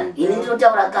ukanduka ini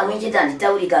ndinotaura kamwe chete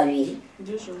handitauri kaviri.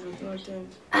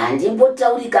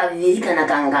 Handimbotauri kaviri kana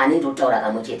kangani ndotaura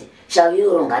kamwe chete. Shavi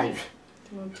iroro ngaribve.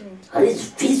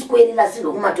 rizviskweri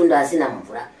rasirwe kumatunda asina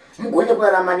mvura mugone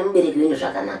kurarama nemubereki wenyu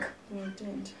zvakanaka.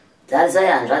 Tarisai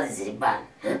hanzvadzi dziri pano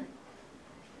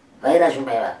vaira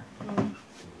Shumba ivava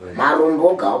marombo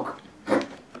oga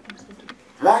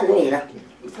vanhu era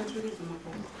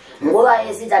nguva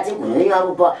yese tateguru wenyu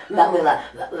varupa vamwe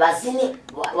vasini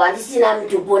vandisina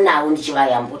mutupo navo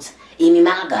ndichivayambutsa imi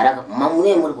makagara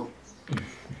mune muriko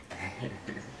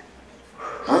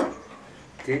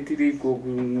tiriko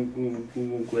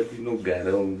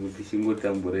kwatinogara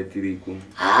tichingotambura tiriko.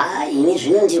 Ini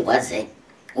zvino ndirwadzai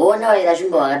ona vaira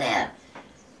Shumba vakadai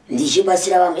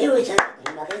ndichibatsira vamwe iwe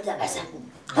makaita basa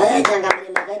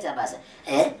makaita basa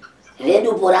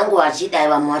vedupo rangu vachidai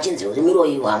vamwe vachinzi uri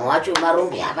miroi vamwe vacho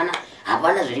marombe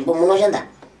hapana zviripo munoshanda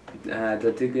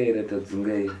tatekaira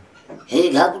tadzungaira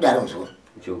gakudaro mzoro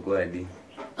chokwadi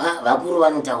vakuru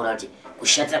vanotaura kuti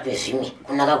kushata kwezvimwe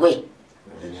kunaka kwei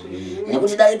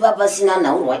nekuti dai papasina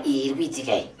nhaurwa iyi iri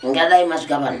kuitika iyi ingadai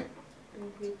masvika pano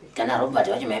kana Robert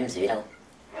vacho maimuzivirawo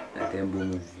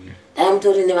dai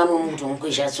mutori nevamwe muntu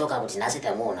mukuisha tsoka kuti nhasi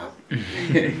tamuona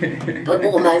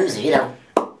boko maimuzivirawo.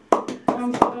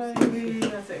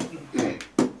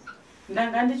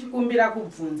 Ndanga ndichikumbira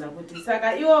kubvunza kuti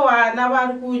saka iwo vana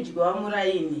vari kudya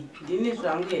muraini ndini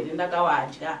zvangu here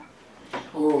ndakavadya.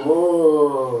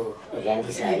 Oho,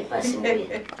 yandisari pasi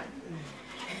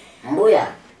mbuya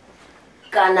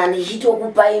kana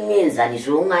ndichitokupai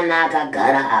mienzaniso umwana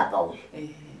akagara apa uyu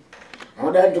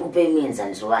muda ndikupai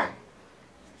mienzaniso vanhu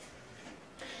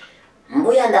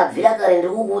mbuya ndabvira kare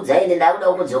ndikukuudzai ende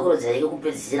ndakuda kudzokorodzera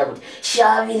kupedzisira kuti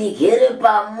shavi rigere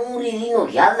pamuri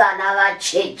rinodya vana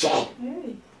vacheche.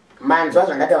 Manzwa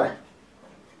zvandataura?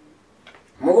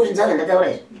 Mukuzvinzwa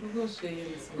zvandataura izvi?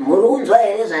 Muri kunzwa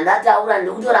here zvandataura?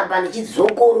 Ndikutoramba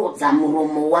ndichidzokorodza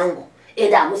muromo wangu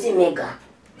ende hamusi mega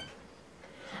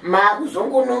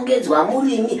makuzongonongedzwa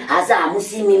murimi asi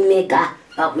hamusimi mega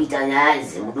pakuita nyaya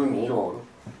idzi mudunhu iroro.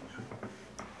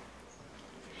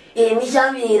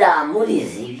 Mishavira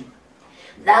hamurizivi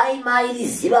dai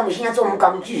mairiziva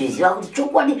muchinyatsomuka muchizviziva kuti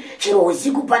chokwadi chero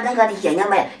usiku pandakadidya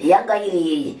nyama yanga iri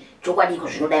yeye chokwadi iko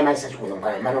zvinodai maisati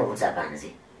kunongana manorutsa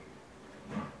panze.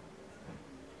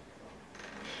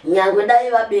 Nyangwe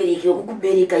dai vabereki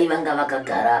vekukubereka ivanga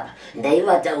vakagara apa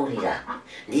ndaivataurira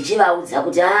ndichivaudza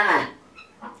kuti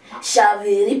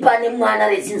shaviri pane mwana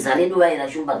redzinza redu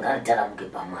vaira Shumba ngaritaramuke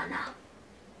pamwana.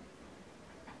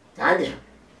 Handizvo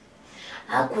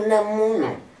hakuna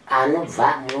munhu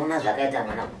anobva munoona zvakaita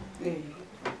mwana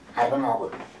ari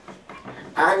pamaoko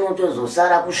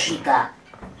anotozosara kusvika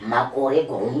makore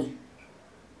gumi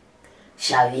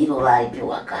shavi iro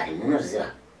varipiwa kare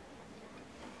munoziva.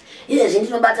 Izvezvi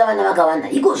ndinobata vana vakawanda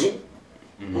ikozvi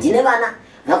ndine vana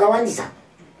vakawandisa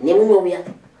nemumwe uya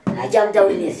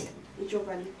hachamutaurire zita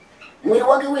mwiri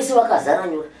wake wese wakazara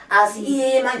nyora asi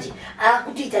iyeye manje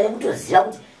akutoita nekutoziva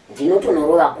kuti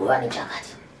ndinotonorova guva nechakati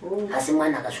asi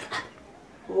mwana akasvika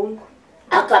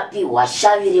akapiwa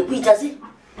shavi rekuita se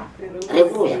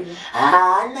rekuroya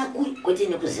haana kwete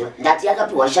nekuziva ndati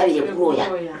akapiwa shavi rekuroya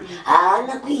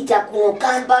haana kuita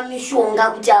kunokamba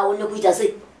mishonga kuti aone kuita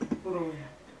se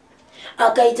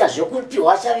akaita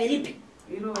zvekupiwa shavi ripi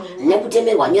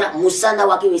nekutemerwa nyora musana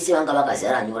wake wese vanga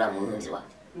vakazara nyora munonziwa.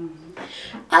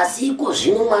 Asi iko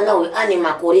zvino mwana uyu ane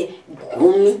makore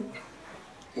 14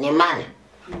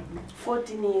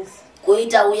 years.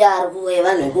 Koita uya ari kuwe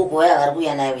vanhu ikoko uya vari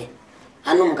kuya naye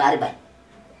anomuka ari pai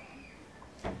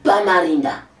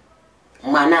pamarinda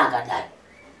mwana akadai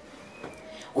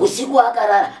usiku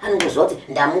akarara anongoziva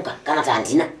kuti ndamuka kana kuti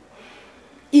handina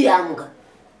iye amuka.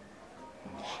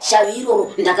 Shavi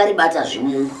iroro ndakaribata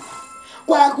zvimungu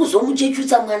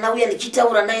kwakuzomuchechutsa mwana uya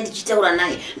ndichitaura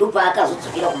naye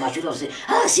ndopaakazodzokera kumashure kuti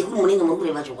sekuru munenge muri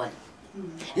kureva chokwadi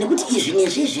nekuti izvi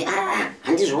nezvezvi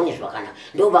handizvione zvakanaka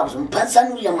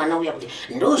ndopakuzomupatsanurira mwana uya kuti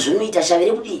ndo zvinoita shavi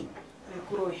rekudii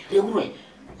rekuroya.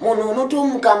 Munhu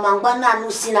unotomuka mangwanani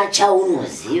usina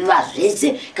chaunoziva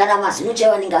zvese kana mazino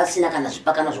chaivo anenge asina kana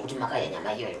zvipakana zvokuti makaya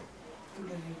nyama iyoyo.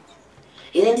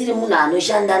 Ine ndiri munhu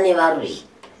anoshanda nevaroi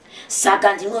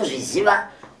saka ndinozviziva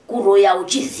kuroya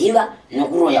uchiziva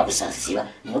nekuroya kusaziva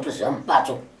ndinotoziva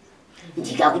mubato.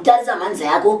 Ndikakutarisa mhanza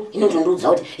yako inotondiudza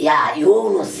kuti iwe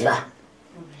unoziva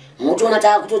mutoona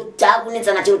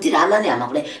taakunetsana chero tiri hama nehama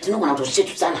kudai tinogona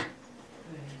kutozvichetutsana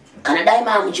kana dai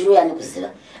maamuchiroya nekuziva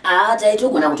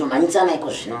taitogona kutomhanyitsana iko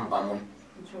zvino mumba muno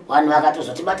vanhu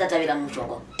vakatozotibata tavira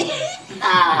mushongo.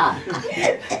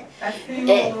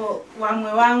 Asi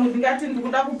vamwe vangu ndingati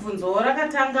ndikuda kubvunzawo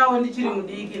rakatangawo ndichiri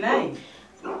mudiki nai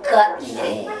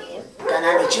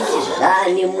kana ndichiti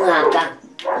zvane mwaka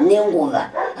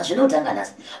nenguva hazvinotanga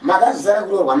nasi makazosara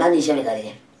kuroorwa manisha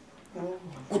vekarere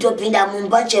kutopinda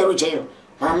mumba chairo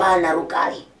mama ana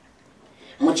rukari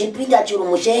muchipinda chiro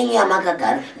mushenyi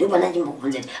amakagara ndipo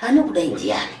nachimbokunza kuti anokuda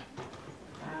indiani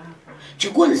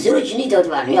chikonzero chinoita kuti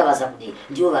vanhu yavasakudei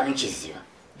ndivo vanochiziva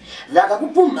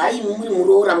vakakupumhai muri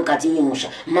muroora mukati memusha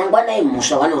mangwanai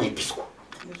musha vanoripiswa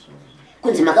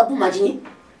kunzi makapumha chini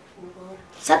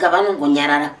saka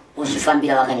vanongonyarara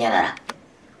kuzvifambira vakanyarara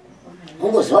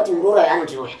ungoziva kuti muroora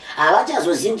yanotiroya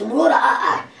havachazozivi kuti muroora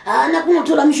haana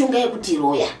kunotora mishonga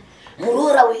yekutiroya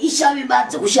muroora weishavi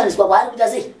badze kushandiswa kwaari kuita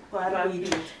sei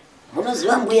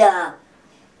munoziva mbuya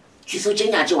chiso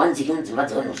chenyacho wanziki mudzimba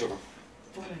dzavanoshoko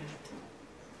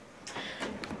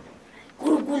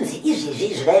kuri kunzi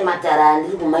izvezvi zvidai matara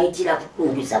ndiri kumaitira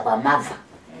kudungwiza kwamabva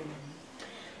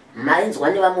mainzwa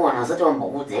nevamwe vasati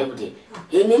vambokuudzai kuti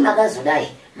imi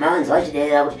makazodai mavanzwa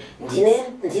vachidairira kuti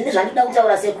ndine zvandida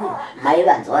kutaura sekuru mai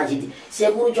vanzwa vachiti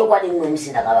sekuru chokwadi mumwe musi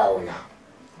ndakavaona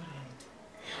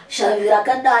shavi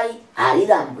rakadai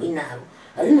harirambwi naro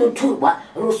rinoturwa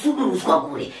rusuduruswa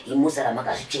kure imusara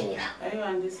makazvichenera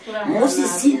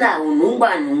musisina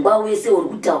unhungwa wese uri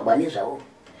kutaurwa nezvavo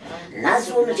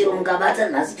nhasi uno chero mukabata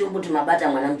nhasi tomboti mabata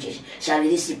mwana mucheche shavi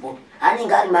risipo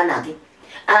anenge ari manake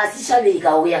asi shavi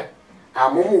rikauya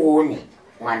hamumuone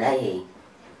mwana iyeye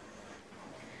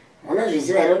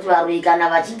munozviziva here kuti varui kana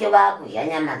vachinge vakudya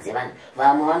nyama dzevanhu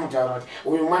vamwe vanotaura kuti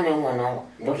uyu mwana wemwana wangu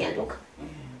ndokyandoka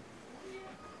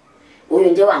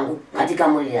uyu ndewangu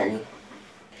ngatikamurirani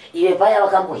iwe paya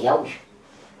vakambodya uyu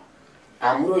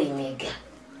hamuroimega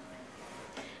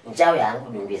nchauya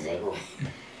hangu dungwiza ikoko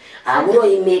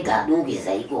hamuroimega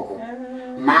dungwiza ikoko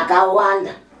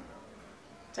makawanda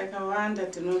takawanda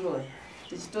tinoroya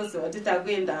tichitoziva kuti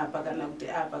takuenda apa kana kuti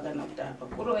apa kana kuti apa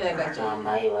kuroya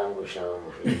kachamai vangu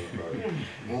shavu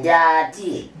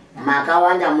ndati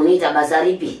makawanda munoita basa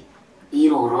ripi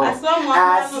iroro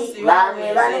asi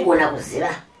vamwe vanogona kuziva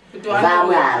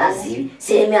vamwe havazivi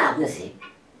semi hakuzivi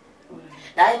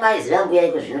dai maiziva mbuya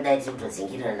iko zvino dai tiri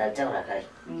kutodzingirira ndakutaura kare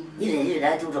izvezvi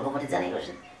dai tiri kutopopotedzana iko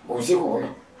zvino usiku huno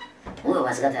mumwe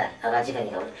masikati akacheka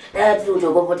nyika kuti dai tiri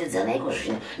kutopopotedzana iko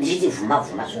zvino ndichiti bvuma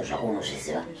zvinhu zvako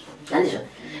unozviziva andizvo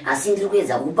asi ndiri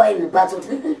kuedza kupai mupatso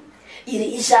kuti iri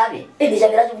ishave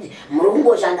shavi racho kuti muri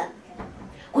kungoshanda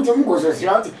kuti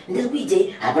mugozoziva kuti ndiri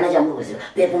kuitei hapana chamuri kuziva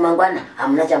pepo mangwana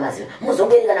hamuna chamaziva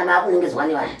muzongeri kana maakunongedzwa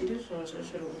nevana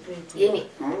imi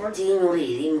munoti inyore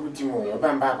here imi kuti munhu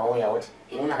wepamba akauya kuti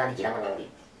imi makandidyira mwana wangu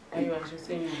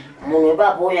munhu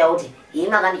wepapo uya kuti imi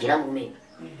makandidyira murume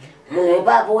munhu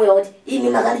wepapo uya kuti imi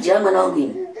makandidyira mwana wangu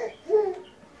imi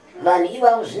vanhu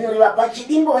ivavo zvinoreva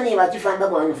pachidimbo vanei vachifamba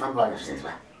kwavanofamba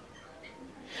vanozvinzwa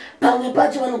pamwe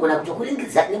pacho vanogona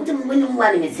kutokuringidza nekuti mumweni mumwe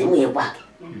ane midzimu yekwake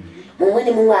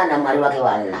mumweni mumwe ana mwari wake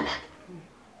waanonamata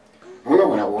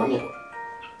munogona kuonekwa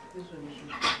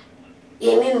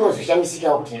imi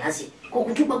munozoshamisikawo kuti nhasi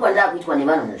kukutukwa kwandakuitwa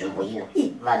nevanhu munzvimbo ino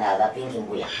vanhu havapengi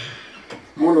mbuya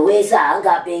munhu wese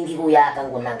haanga apengi kuya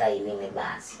akangonanga imimi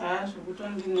basi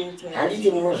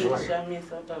handiti munozviona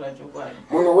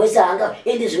munhu wese haanga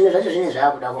ende zvimwe zvacho zvine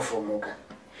zvaakuda kufumuka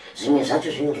zvimwe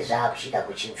zvacho zvinenge zvaakuchida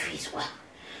kuchibviswa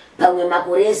pamwe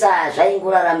makore ese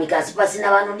zvaingoraramika asi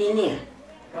pasina vanodini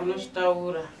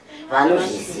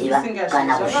vanozviziva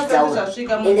kana kuzvitaura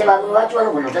ende vamwe vacho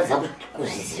vanogona kutadza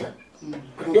kuzviziva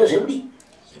kuti ndozvekudi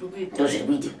ndozviri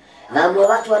kuitika vamwe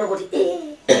vacho vanokoti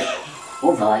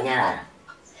wobva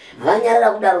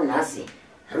vanyarara kudaro nhasi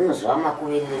rinozova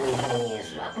makuverere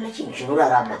nezvinonyezo hakuna chinhu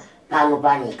chinorarama pano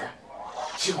panyika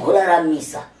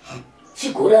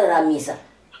chigoraramisa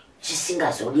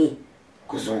chisingazodi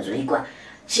kuzonzoikwa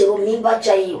chero mimba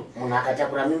chaiyo munhu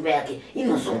akatakura mimba yake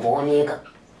inozongooneka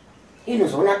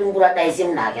inozoona dumbu radai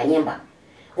semunhu akanyemba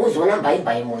uzoona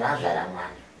mbaimbai munhu azvara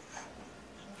mwana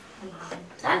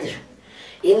handizvo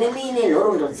imi muine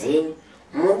nhoroondo dzenyu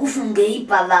muri kufungei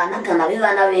pavana kana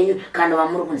vevana venyu kana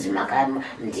vamuri kunzi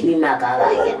ndimi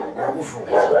makavaya muri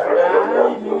kufunga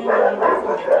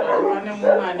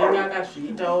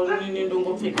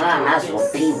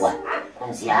manazopiwa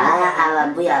kunzi ava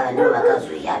mbuya ava ndivo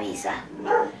vakazoyavisa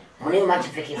mune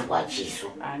machipfekedzwa chiso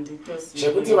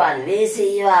chekuti vanhu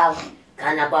vese ivavo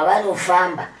kana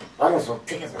kwavanofamba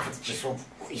vanozopfekedzwa futi chiso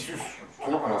isusu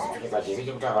tinogona kuzopfekedzwa chiso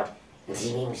chekutaura kuti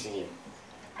ndini musirivo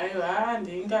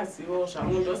ndingazivo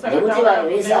nekuti vanhu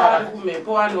vese ava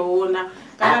kumhepo vanoona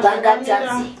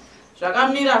hapangatadzi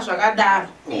zvakamira zvakadaro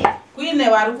kuine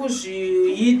vari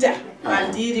kuzviita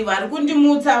vandiri vari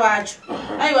kundimutsa vacho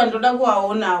aiwa ndoda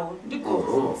kuvaonawo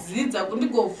ndigodzidza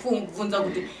ndigobvunza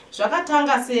kuti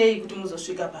zvakatanga sei kuti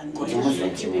muzosvika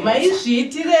pandiri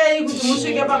maizviitirei kuti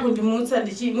musvike pakundimutsa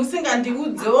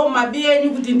musingandiudzewo mabi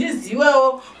enyu kuti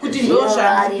ndiziwewo kuti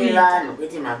ndozvaari vanhu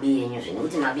kwete mabi enyu zvino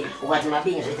kuti mabi ukati mabi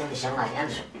enyu zvoita ndishamwari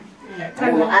andizvo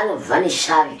munhu anobva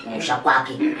neshavi musha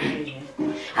kwake.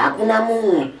 Hakuna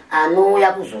munhu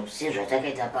anouya kuzopisa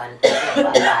zvatakaita pano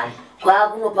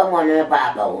kwakunopa mwana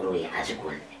wepapa uroyi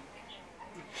hazvikoni.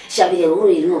 Shavi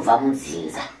rehuroyi rinobva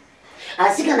mudzinza,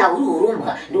 asi kana huri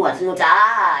urumbwa ndohwatinoti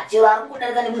chero ari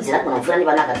kudarika nebudzi rakona kupfuura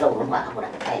nevana akatira urumbwa akakura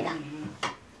kaida.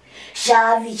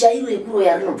 Shavi chairo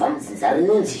rekuroya rinobva mudzinza,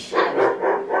 rinonzi shavi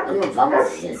rinobva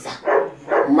mudzinza.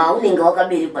 Maunenge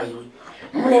wakaberekwa iwe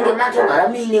munenge matogara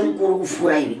muine mukuru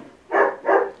kupfuura iwe.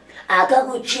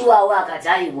 Akakuchiwawo akati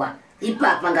aiwa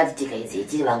ipapa ngatitikaidze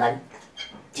tiri vangani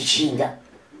tichinda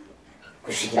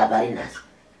kusvikira pari nhasi.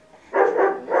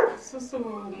 Susu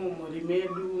mumhuri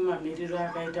medu mamiriro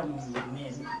akaita mumhuri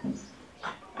medu.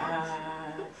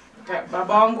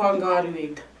 Baba wangu wanga wari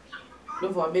wega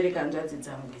ndobva wabereka hanzvadzi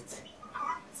dzangu idzi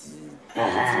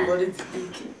dzimbori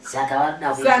dzidiki. Saka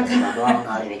vada kuita baba vanga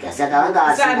vari vega, saka vanga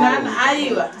vasina.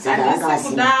 Aiwa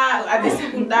handisi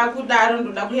kuda kudaro,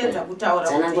 ndoda kuedza kutaura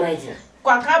kuti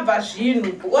kwakabva zvinhu,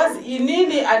 because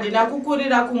inini handina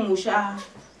kukurira kumusha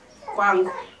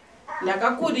kwangu,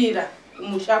 ndakakurira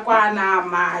kumusha kwaana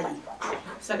amai.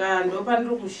 Saka ndopa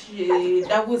ndiri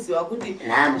kuda kuziva kuti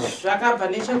zvakabva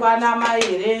nechekwaana amai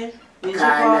here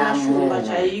nechekwaana Shumba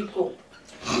chaiko.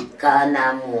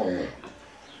 Kana munhu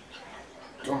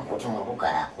tomukuti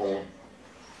mukugara kumwe,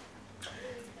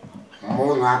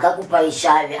 munhu akakupai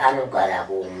shavi anogara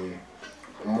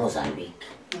kuMozambique,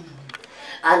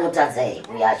 anotadza here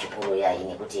kuya achikuru yai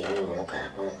nekuti imi munogara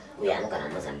kuno uye anogara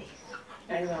Mozambique.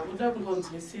 Aiwa, kuda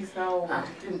kungonzwisisawo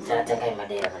kuti takai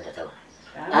madera pandataura.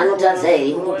 Anotadza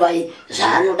here kukupai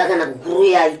zvaanoda kana kukuru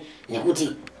yai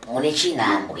nekuti mune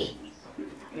chinhambwe.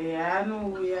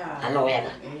 Anouya ka.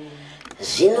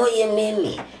 Zvino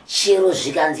yememe chero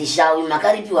zvikanzi shawi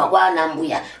makaripiwa kwaana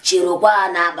mbuya, chero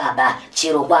kwaana baba,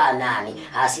 chero kwaana ani,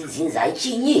 asi dzinza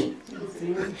ichinyi?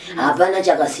 Hapana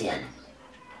chakasiyana.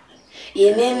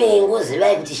 Imeme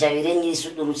ingozivai kuti shavi renyu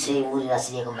risudurutsei muri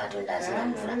rasiye kumatonda asina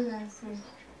mvura.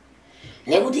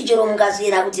 Nekuti chero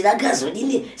mukasiyira kuti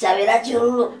rakazodini shavi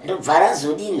rachororo ndobva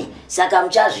razodini, saka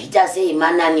muchazviita sei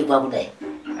mananikwa kudai?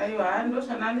 Aiwa,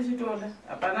 ndoshana ndichitoda.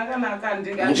 Hapana kana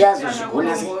akandinga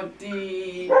muchazozvigona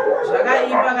sei?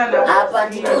 Zvakaipa kana apa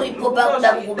nditoripo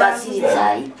pakuda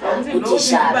kukubasiridzai kuti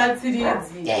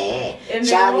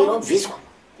shavi robviswa.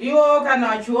 Iwo kana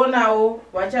wachionawo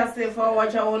wachasefawo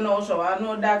wachaonawo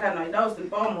zvavanoda, kana waida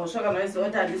kuzipawo mhosva, kana waiziva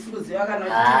kuti handisi kuziva, kana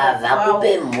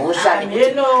vakupe mhosva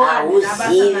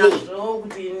hauzivi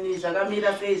kuti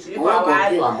zvakamira sei zviri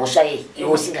kwavari. Mhosva iwe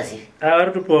usingazivi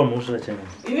vari kutopiwa mhosva chana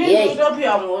inini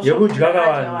kutopiwa mhosva yekudya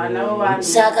kavanhu.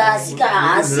 Saka asika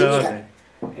haazivika.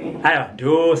 Aiwa,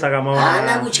 ndo saka maona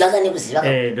haana kudyaka nekuziva.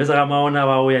 Ndo saka maona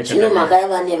vauya zvino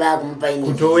makaiva nevakumupaini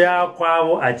kutouya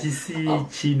kwavo hachisi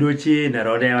chido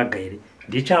chenharaunda yavagaire,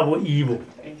 ndechavo ivo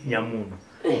nyamunhu.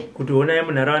 Kuti onai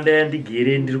munharaunda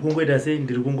yandigere ndiri kungoita sei,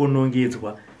 ndiri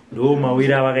kungonongedzwa, ndo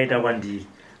mawira avakaita kwandiri.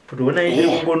 Kuti onai ndiri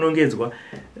kungonongedzwa,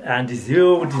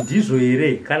 handizivewo kuti ndizvo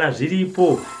here, kana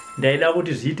zviripo ndaida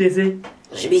kuti zviite sei,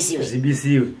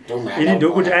 zvibisiwe. Ini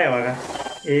ndokuti aiwaka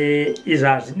izvi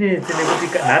hazvinetse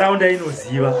nekuti nharaunda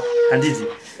inoziva. Handiti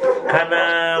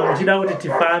kana muchida kuti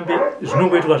tifambe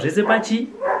zvinongoitwa zvese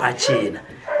pachena,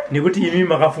 nekuti imi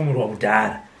makafumurwa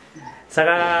kudhara.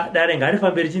 Saka dare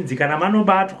ngarifambe richinzi kana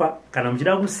manobatwa, kana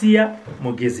muchida kusiya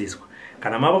mogezeswa,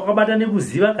 kana makabata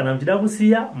nekuziva, kana muchida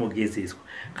kusiya mogezeswa,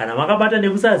 kana makabata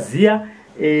nekusaziya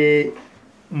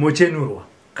mochenurwa,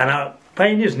 kana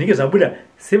paine zvinenge zvabuda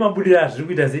semabudiro azviri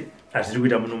kuita azviri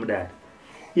kuita muno mudare.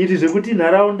 Iri zvekuti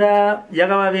nharaunda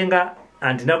yakavavenga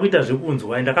handina kuita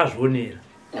zvekunzwa, ndakazvionera.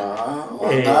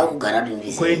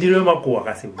 Kuendiro makohwa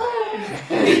akasimuka.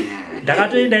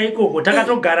 Ndakatoenda ikoko,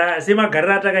 takatogara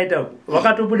semagariro atakaita,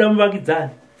 vakatobuda muvakidzani.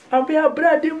 Ambuya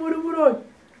bradi muri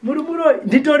muroi.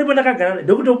 Nditoripo ndakagara,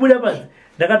 ndokutobuda pasi.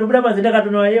 Ndakatobuda pasi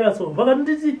ndakatonawa yevaso.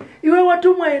 Vakanditi iwe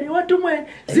watumwa here,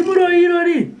 zimuroi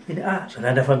irori.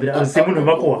 Zvana ndafambira semunhu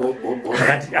makohwa.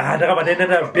 Ndakabva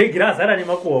ndaenda bhegi razara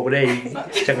nemakohwa kudai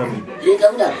chakamira.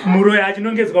 Muroi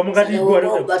achinongedzwa mukati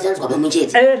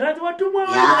zvati watumwa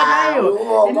waiyo.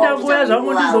 Ndakuya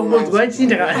zvangu ndizombonzwa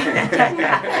chinda.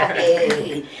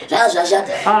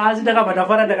 Asi ndakabva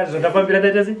ndafara ndakati zvandafambira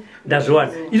ndaita sei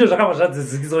ndazviwana. Izvo zvakabva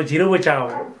zvadzidzikisa chirevo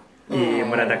chavo.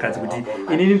 Murandakadzi kuti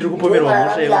inini ndiri kupomerwa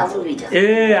mhosva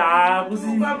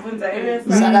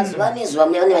saka zuva nezuva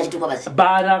mune vachitukwa pasi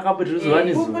bana akabudira zuva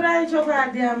nezuva kubuda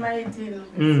chokwadi amaitino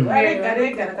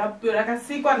rega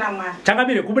rakasikwa namwari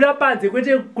changamire kubuda panze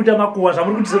kwete kuita makuhwa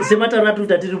zvamuri kuti sematariro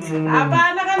atuita tiri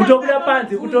kutobuda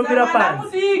panze kutombira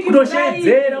panze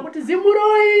kutoshedzera kuti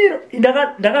zimburoiro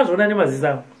ndakazviona nemaziso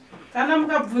angu kana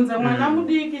mukabvunza mwana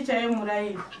mudiki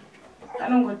chaimuraini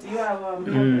anongoti iwavo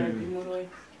Vanoroya.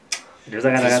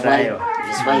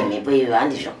 Viswa imhepo iyo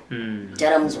handizvo.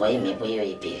 Taramudzwa imhepo iyo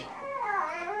ipiri.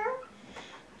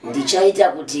 Ndichaita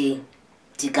kuti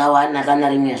tikawana kana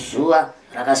rimwe zuva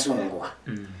rakasununguka.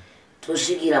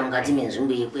 Tosvikira mukati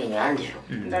menzvimbo yekwenyu handizvo.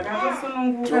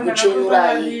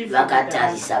 Tokuchenurai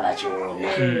vakatarisa vachiona.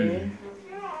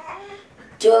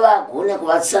 Tovagona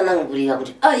kuvatsanangurira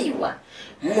kuti aiwa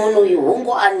munhu uyu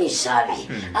hongo ane shavi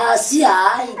asi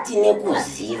haaiti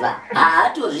nekuziva,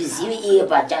 haatozvizivi iye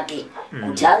pachake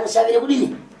kuti anoshavire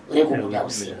kudini rekubuda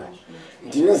usiku.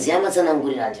 Ndinoziva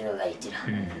matsanangurira andinovaitira.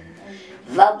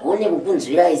 Vagone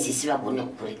kukunzwirai sisi vagone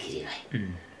kukurikirirai.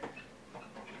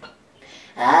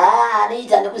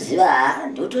 Anoita nekuziva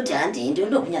ndototi handi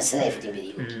ndokunyasirai futi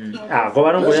mberi. Ko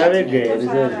vanongoya vega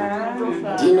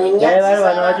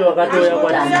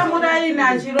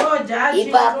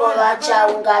ipapo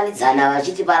vachaunganidzana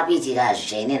vachiti parikuitika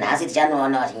zvitsvene nhasi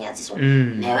tichanoona vachinyadziswa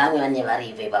nevamwe vane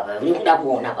varipo ipapa uri kuda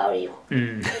kuona kwaveiko.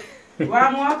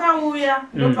 Vamwe vakauya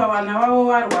ndobva vana vavo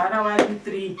varwara vari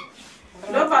 3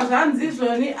 ndobva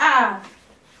zvanzizvoni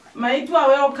maitwa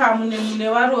welcome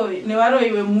nevaroyi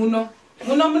vemuno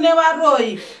mune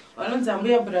varoyi vanonzi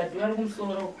mbuya Brad vari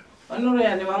kumusoro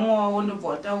Vanoroya nevamwe wavo ndobva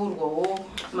wataurwawo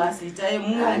mazita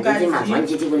emunhukadzi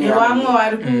nevamwe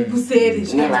vari kuseri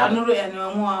Vanoroya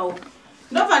nevamwe wavo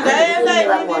ndobva ndaenda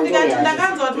ndikati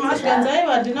ndakanzwa kuti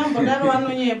masvikanzaiva ndinambodaro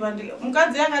vanonyepa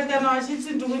mukadzi akati kana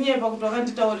vachiti ndikunyepa kuti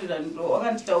wakanditaurira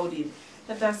wakanditaurira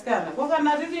tatasikana ko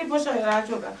kana riripo shavi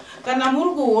racho kana muri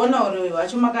kuona uroyi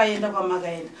wacho makaenda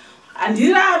kwamakaenda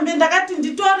handirambe ndakati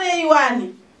nditorei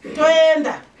wani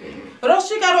toenda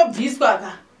rosvika robviswa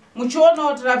ka muchiona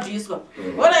kuti rabviswa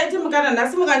oraiti mukana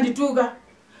nhasi mukandituka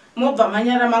mobva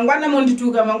manyara mangwana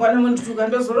mondituka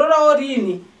ndozororawo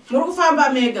rini muri kufamba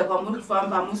mega kwamuri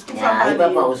kufamba musi kufamba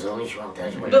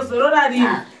ndozorora rini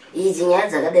idzi nyaya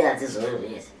dzakadai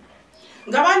hadzizororese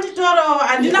ngavanditorowo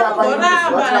handina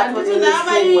kugoramba handiti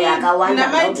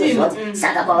namaitimu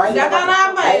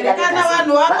ndakaramba here kana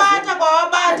vanhu vabata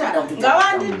kwavabata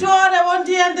ngavanditore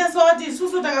vondiendesa kuti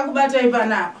isusu takakubatai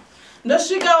panapa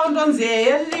ndosvikawo ndonzi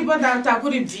hehe riripo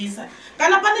takuribvisa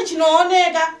kana pane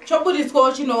chinooneka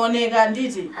choburiswawo chinooneka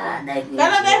handiti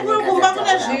kana dai kuri kumba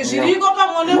kune zviriko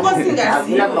pamwe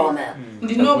nekosingazivi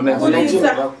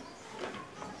ndinoburitsa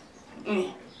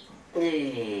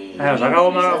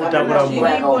zvakaoma kutakura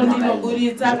zviripo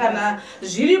ndinoburitsa kana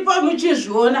zviripo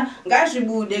muchizviona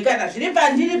ngazvibude kana zviri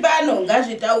pandiri pano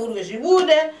ngazvitaurwe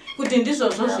zvibude kuti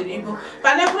ndizvozvo zviripo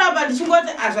pane kuramba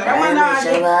ndichingoti azvara mwana wake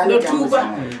ndotukwa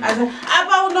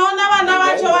apa unoona vana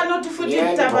vacho vanoti futi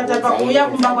kutapatapa kuuya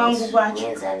kumba kwangu kwacho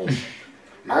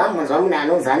makamubvunzwa munhu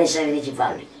anonzi ane shavi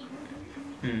rechipfambi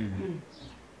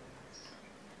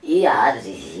iye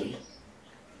haazvizivi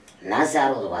nhasi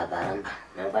arozwa paramba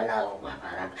mangwana arozwa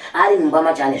paramba ari mumba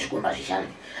macho ane zvikomba zvishanu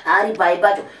ari pai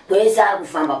pacho kwese ari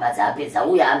kufamba badzi apedza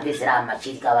uye ampedzera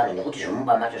amachirika vanhu nekuti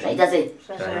zvomumba macho zvaita sei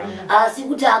asi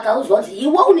kuti akaudzwa kuti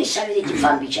iwe une shavi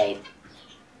rechipfambi chaipo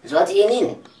nzwa kuti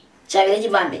inini shavi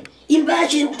rechipfambi imba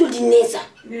yacho iri kutondinetsa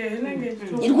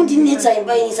iri kundinetsa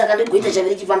imba ini saka ndogoita shavi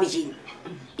rechipfambi chini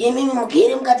imimi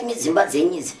mugere mukati medzimba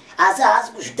dzenyidzi asi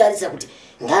haasi kuzvitarisa kuti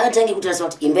ngaatange kutarisa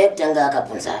kuti imba yekutanga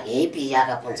akapunza yeipiri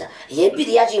akapunza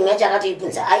yeipiri yacho imwe yacho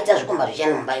akatoipunza aita zvikomba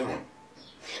zvishanu mumba imomo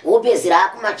wopedzera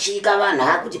akumachika vanhu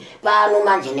akuti pano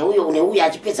manje neuyo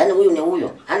achipedza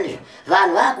neuyo handizvo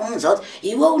vanhu vakumunza kuti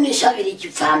iwe une shavi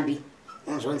rechipfambi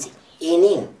unzonzi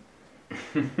inini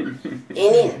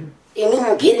imi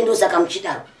mugere ndosaka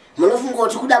muchidaro munofunga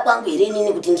kuti kuda kwangu here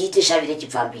inini kuti ndiite shavi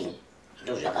rechipfambini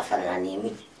ndo zvakafanana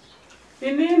nemi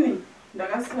inini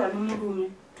ndakasiwa nemurume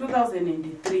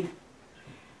 2003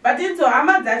 but idzo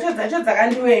hama dzacho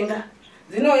dzakandiwenga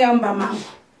dzinouya mumba mangu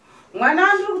mwana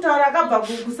wandiri kutaura akabva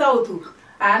kusouth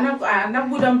haana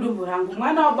kubuda mudumbu rangu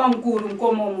mwana waba mukuru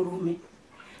mukoma womurume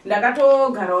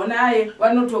ndakatogarawo naye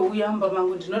vanotouya mumba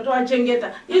mangu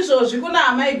ndinotovachengeta izvozvi kuna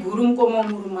hama iguru mukoma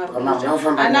womurume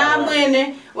ana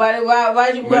amwene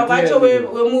vacho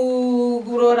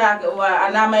wemukurora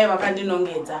ana amai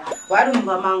vakandinongedza vari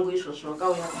mumba mangu izvozvo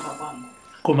vakauya kumba kwangu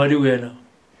komari uyana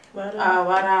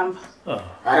varamba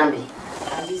varambi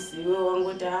handiziwe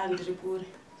wangoti ndiri kure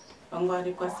vangu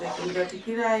vari kwaseke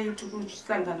ndikatikirai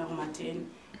tikusangana kumateni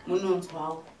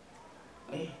munonzwawo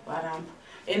varamba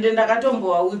ende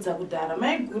ndakatombovaudza kudhara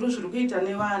maiguru zviri kuita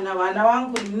nevana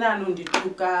vangu ndine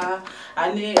anondituka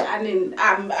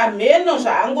amheno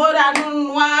zvaangori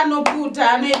anonwa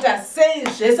anoputa anoita sei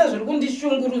zvese zviri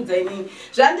kundishungurudza inini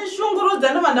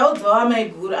zvandishungurudza ndobva ndaudzwa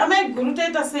amaiguru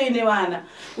toita sei nevana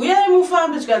uyai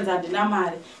mufambe zvikanzi handina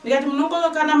mari ndikati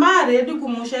kana mari yedu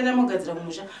kumusha inamogadzira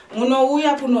kumusha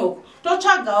munouya kunoku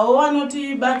totsvagawo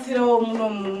vanotibatsirawo muno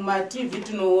mumatv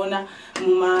tinoona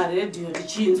mumaredhiyo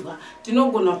tichinzwa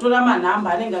tinogona kutora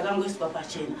manhamba anenge akangoiswa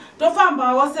pachena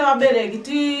tofambawo sevabereki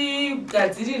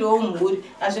tigadzirirewo mhuri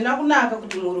hazvina kunaka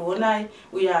kuti mhuri honai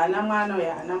uyo haana mwana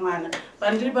uyo haana mwana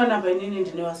pandiri panapa inini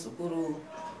ndine vazukuru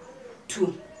 2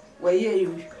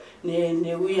 waiyeyuyu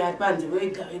neuyo ari panze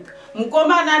wega wega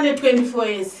mukomana ane 24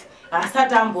 years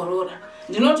asati amborora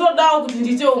ndinotodawo kuti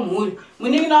nditewo mhuri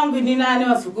munin'ina wangu inini ane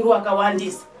vazukuru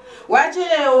vakawandisa wache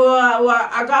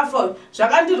akafa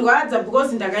zvakandirwadza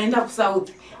because ndakaenda kuSouth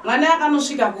mwana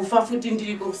akanosvika kufa futi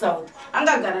ndiriko kuSouth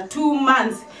angagara 2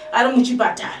 months ari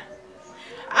muchipatara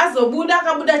azobuda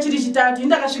akabuda chiri chitatu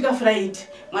indakasvika Friday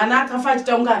mwana akafa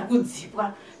achita unga ari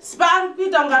kudzipwa sipari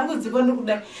kuita unga ari kudzipwa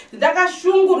ndikudai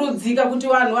ndakashungurudzika kuti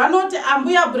vanhu vanoti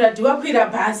ambuya Brad wakwira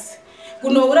bhasi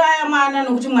kunouraya mwana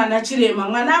nokuti mwana chirema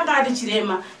mwana anga ati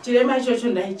chirema ichocho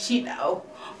ndaichidawo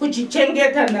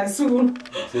kuchichengeta NaSekuru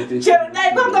chero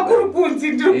dai kwanga kuri kunzi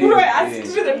ndiri kuroya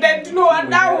asi dai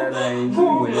tinowadawo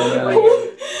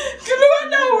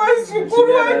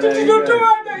vazukuru vacho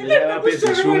tinotovada ile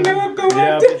ndakushora vana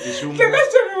vakawanda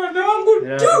ndakashora vana vangu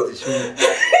 2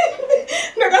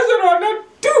 ndakashora vana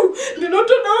 2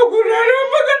 ndinotodawo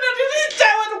kurarama kana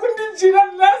tirichawa nekundijira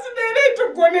nhasi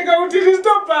dairaitogoneka kuti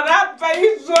rizitobva rabva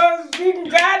izvozvi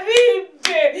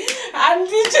ngaripe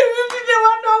handichiri ndine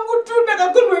vana vangu 2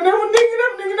 ndakakunwa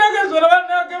nemuningira akazvora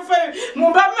vana vake 5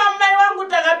 mumba mamai vangu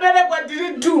takaberekwa tiri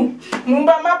 2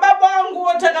 mumba mababa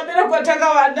vanguwo takaberekwa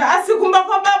takawanda asi kumba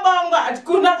kwababa vangu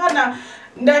hatikuna kana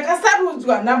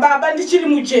ndakasarudzwa nababa ndichiri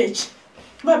muchechi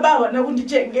baba havana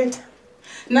kundichengeta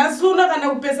nasuno kana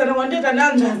kupesana kwandiita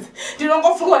nanzvadzi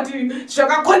ndinongofunga kuti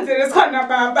zvakakonzereswa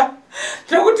nababa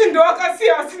zvekuti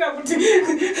ndowakasiya vasina kuti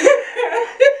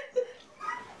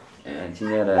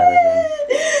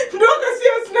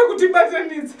ndowakasiya vasina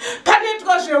kutibatanidza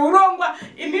panoitwa zveurongwa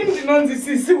inini ndinonzi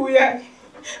sisi uyai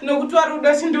nokuti vari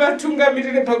kuda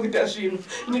chindivatungamirire pakuita zvinhu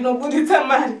ndinobuditsa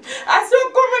mari asi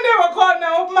vakomana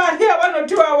vakaonawo mari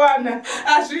yavanoti vawana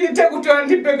hazviite kuti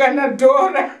vandipe kana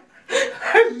dhora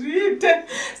hazviite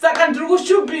saka ndiri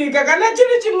kushupika kana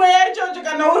chiri chimwe ichocho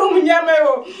kana uri munyama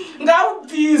iwo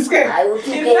ngaubviswe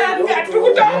inani hatiri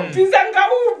kutaubvisa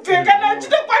ngaupe kana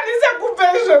uchitokwanisa kupe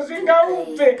izvozvi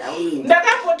ngaupe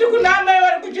ndakamboti kuna amai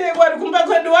vari kumba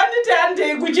kwedu wanditi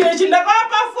handei kuchechi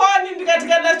ndakavapa foni ndikati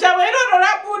kana chavo iroro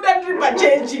rabuda ndiri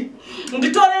pachechi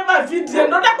nditore mavhidhiyo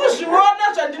ndoda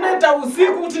kuzviona zvandinoita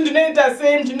usiku kuti ndinoita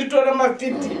sei ndinitore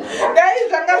mavhidhiyo dai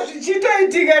zvanga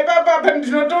zvichitoitika ipapapa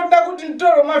ndinotoda kuti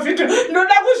nditore mavhidhiyo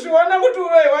ndoda kuzviona kuti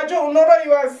uroyi wacho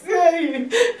unoroyiwa sei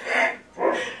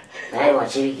dai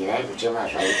wachivigirai kuchema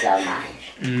zvaita mai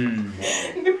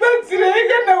ndibatsirei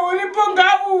kana uripo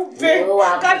ngaupe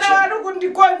kana vari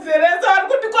kundikonzeresa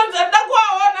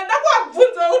ndakuvaona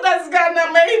ndakuwabvunza kuti asikana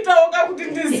maitaoka kuti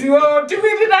ndizivewo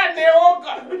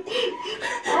tiwiriraneoka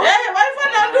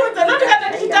vaifanira ndiudza noti kana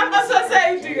tichitamba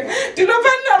society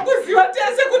tinofanira kuziva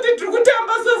tese kuti tiri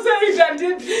kutamba society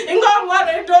handiti ingawa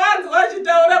mwari ndovanzwa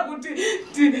achitaura kuti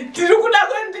tiri kuda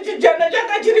kwendichijana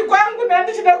changa chiri kwangu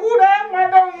nandichida kuuraya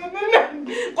mwana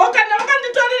kokana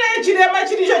vakanditorerei chirema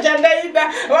chiricho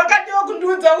chandaida vakadiwo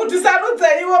kundiudza kuti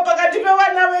sarudzaiwo pakati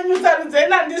pevana venyu sarudzai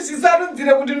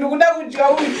nandizvisarudzire kuti ndikuda kudya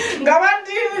uyu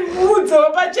ngavandiudzewo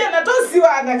pachena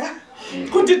tozivana ka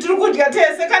kuti tiri kudya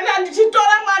tese kana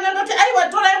ndichitora mwana ndoti aiwa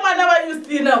torai mwana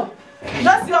vayustina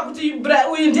ndaziva kuti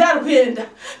uyu ndiye ari kuenda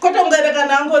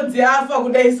kotongerekana angodzi afa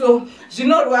kudai so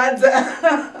zvinorwadza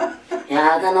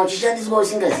kana uchishandiswa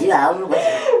usingazivi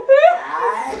haunorwadza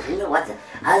zvinorwadza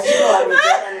asi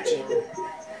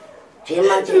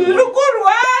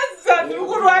ndiri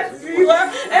kurwadziwa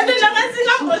ende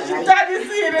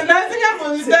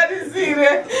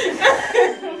ndakasingambozvitarisire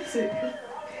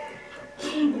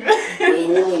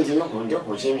inini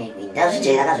ndinogondokuchemekwi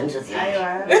ndazvijaira zvimisodziva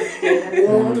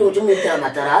umuntu uchimuitira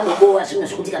matara anobowa zvimwe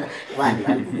zvekuti kana vanhu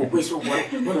vari kukokwesa ugona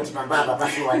unoti pambapa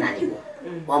pafiwa naniko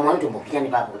wamwe vanotombokwita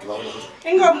nepapo kuti vaone kuti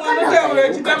inga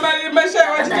mwana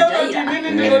chitamashaya wachitaura kuti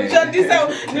inini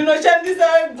ndinoshandisa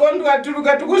gondwa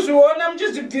turuka tikuzviona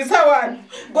muchizvibvisa vanhu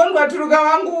gondwa turuka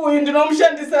wangu uyu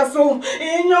ndinomushandisa so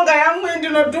iyi nyonga yangu iyi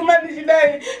ndinotuma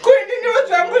ndichidai kuininiwo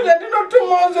zvangu zvandinotuma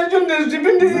maozo chunde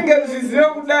zvipindi singaziziva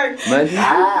kudai.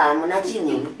 Muna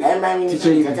chini. Dai mai ni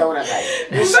chataura kai.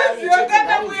 Ndisaziva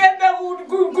kana kuenda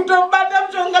kutobata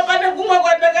mushonga pane kumwe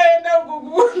kwandakaenda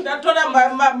uku ndatora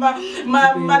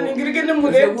maningirikini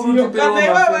muredio kana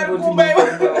ivava vari kumba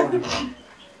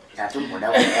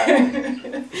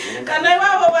kana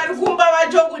ivavo vari kumba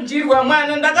vacho kudyirwa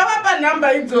mwana ndakavapa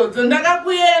nhamba idzodzo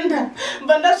ndakakuenda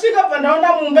mba ndasvika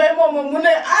pandaona mumba imomo mune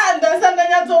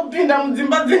ndasandanyatsobinda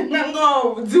mudzimba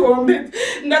dzihombe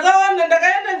ndakaona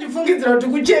ndakaenda ndichifungidzira kuti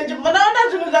kucheche manaona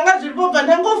zvinhu zvanga zviripo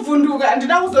pandangovhunduka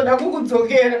handina kuzoda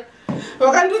kukudzokera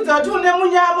wakandiudza kuti une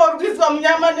munyama uri kuiswa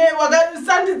munyama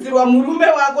wakasandidzirwa murume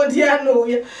wako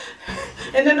ndianouya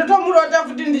ende ndotomurota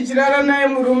futi ndichirara naye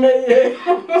murume iye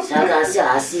saka asi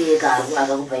hasieka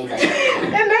akakupaika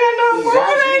ende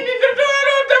kanamuuraini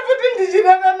ndotovarota futi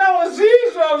ndichirara nawo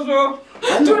zviizvozvo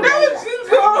toda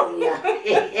uzvinzo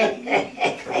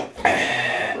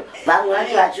vamwe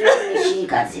vati vachiwa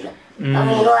kuneshigadzika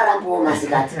vamwe munovarambowo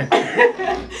masikati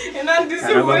ena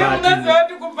ndisi uri munoziva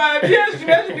kuti kubadiya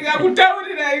zvinezvi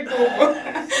ndikakutaurira ikoko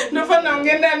ndofanira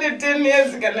kunge ndane 10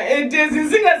 years kana 8 years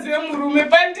isingazive murume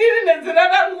pandiri nezera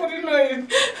rangu rinoiri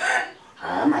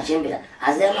machembera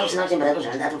asi amusina kuchembera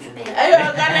kuzvandatopfumbera aiwa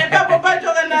kana ipapo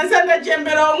pacho kana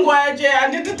asandachemberawo nguva yacho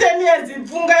handiti 10 years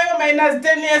pfungayo minus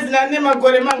 10 years nane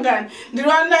magore mangani ndiri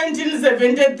wa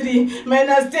 1973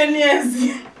 minus 10 years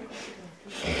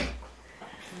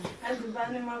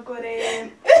Azibane makore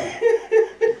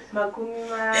makumi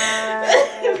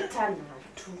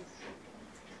matanhatu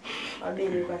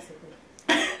waberekwa Sekuru.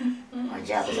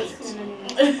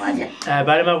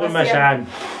 Pari makumi mashanu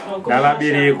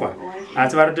ndavaberekwa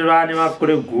asi varoti vane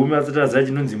makore 10 vasitaziva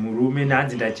chinonzi murume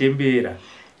nehanzi ndachembera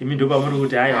imi ndo pamuri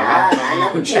kuti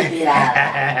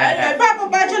ipapo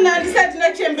pacho nandisati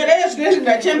nachembera iyo zvinezvi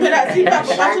ndachembera asi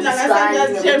ipapo pacho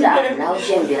nangasandachembera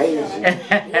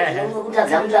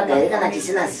kutadza kuti agare kana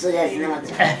chisina ziso chasina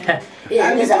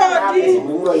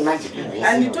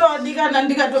handitodi kana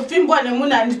ndikatopfimbwa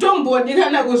nemunhu handitombodi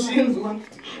kana kuzvinzwa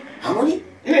hamuri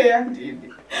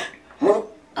handidi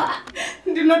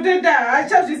ndinotenda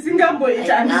hasha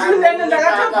zvisingamboita handisindene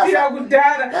ndakatobvira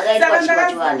kudhara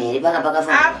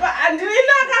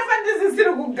handina akafa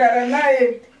ndisisiri kugara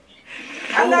naye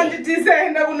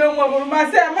anganditisaenda kune umwe murume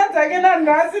asi hama dzake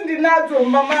nanhasi ndinadzo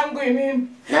mumba mangu inini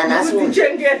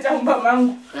kudzichengeta mumba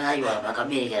mangu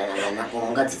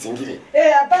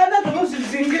hapana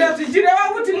dzinozvidzingira zvichireva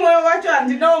kuti mwoyo wacho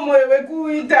handinawo mwoyo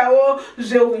wekuitawo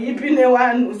zveuipi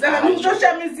nevanhu saka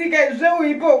ndikutoshamisika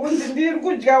izveuipi wokunzi ndiri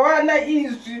kudya wana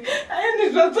izvi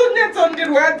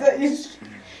ndizvotsonetsodirwadza izvi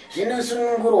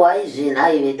zvinosunungurwa izvi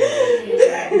nhayi vedu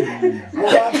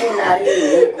muvaponari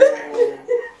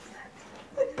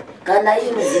kana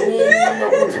iri mudzimu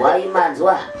inokunzwai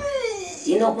manzwa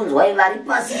inokunzwai vari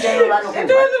pasi chaivo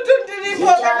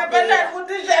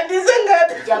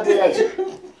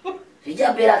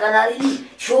vanokunzwaichapera kana riri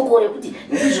shoko rekuti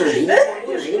ndizvo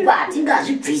zviripo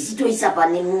hatingazvibvisi toisa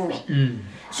pane mumwe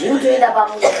zvinotoenda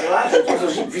pamuridzi wazvo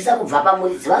tozozvibvisa kubva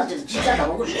pamuridzi wazvo tichitsvaga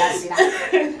mokuzvirasira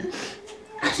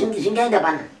zvingaenda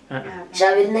pana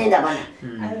shaviri naenda pana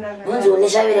unzi une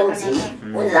shavire mudzimu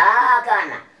unzi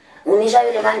kana une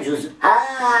shavire manjuzu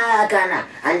kana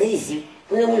handirizivi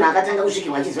kune munhu akatanga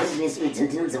kusvikirwa achiziva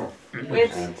ndinodzimu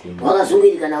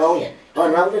wakazungirika navauya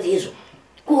vanhu vakutoti izvo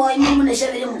kuva imi mune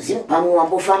shavire mudzimu pamwe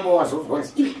wambofamba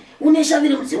wazozonzi ivi une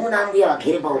shavire mudzimu naambuya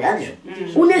vagere pauri handizvo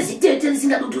une zitete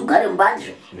risingadi kuti ugare mumba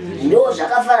handizvo ndo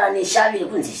zvakafanana neshavire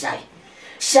kunzi shavi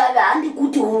shavi handi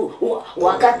kuti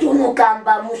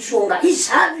wakatonokamba mushonga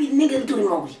ishavi rinenge ritori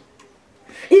mauri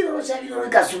iroro shaviro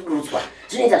rikasudurutswa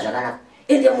zvinoita zvakanaka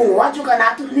ende munhu wacho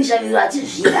kana atori neshaviro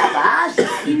achizvirapa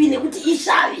haazvizivi nekuti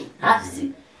ishavi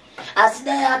haazvizivi asi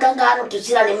dai akanga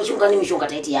anotutsira nemishonga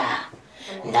taiti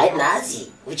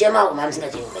nhasi kuchema kuma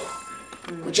musingachemubera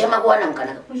kuchema kuwana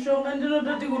mukanaka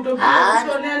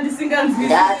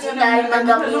ndati dai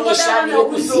manga muine shaviro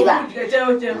kuziva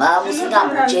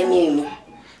mamusingambochemimi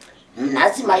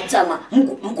nhasi maitsamwa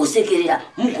mugosekerera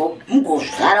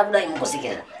mugozvara kudai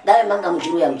mugosekerera dai manga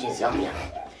muchiruya muchiziva kunyaka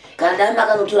kana dai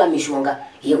makanotora mishonga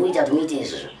yekuita tomuite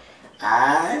izvozvo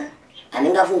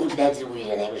handingafungi kuti dai tiri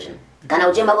kuvirira naiko zvino kana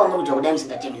uchema kwamuri kuita kudai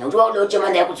musingachemi nekuti wakuda kuchema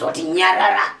ndai kuziva kuti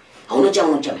nyarara haunochema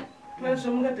unochema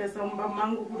zvamungatasa mumba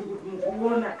mangu kuri kuti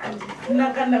mukuona handina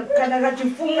kana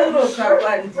kachifumuro zvako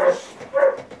handii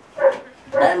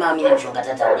dai mami mushonga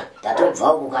tataura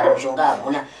tatobva uko kare mushonga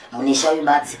hakuna mune shavi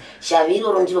batsi shavi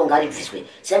iroro ndiro ngaribviswe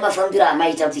semafambiro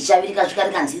amaita kuti shavi rikasvika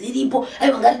rikanzi riripo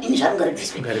aiwa ngaridini zvaro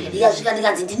ngaribviswe rikasvika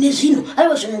ndikanzi ndine zvinhu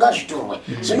aiwa zvinhu ngazvitorwe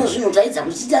zvinhu taidza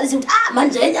kuti titarise kuti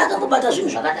manje yenyu akangobata zvinhu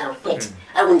zvakadaro kwete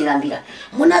ari kundirambira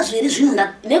muna zviri zvinhu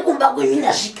nekumba kwenyu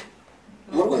ndasvika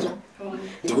muri kunzwa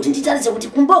ndikuti nditarise kuti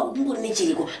kumba uku kungori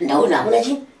nechiriko ndaona hakuna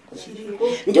chii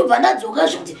ndobva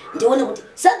ndadzokazve kuti ndione kuti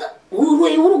saka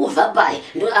uri kubva pai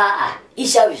ndo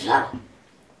ishavi zvaro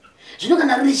zvino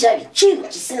kana riri shavi chinhu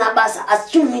chisina basa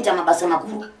asi chinoita mabasa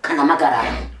makuru kana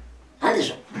makarara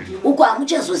handizvo uko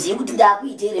hamuchazozivi kuti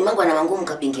ndaakuitei remangwana vangu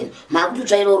mukabengeno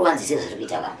maakutotsvaira ruvanzise zviri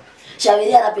kuita vamwe shavi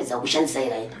riya rapedza kushandisa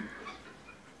iraina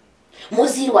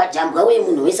mosirwa jambwa weye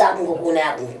munhu wese akungokuona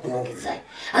yakungokunongedzai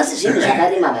asi zvinhu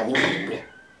zvakarema maningi mbuya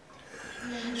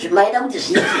maida kuti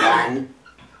zviitirani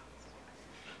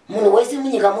munhu wese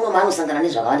munyika muno maanosangana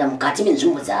nezvakawanda mukati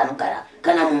menzvimbo dzaanogara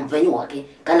kana muupenyu hwake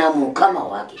kana muukama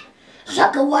hwake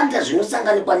zvakawanda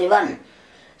zvinosanganikwa nevanhu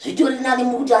zvitori nani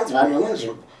mukuti hanzi vanhu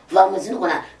vemunzvimbo vamwe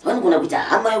vanogona kuita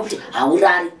hama yokuti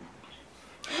haurari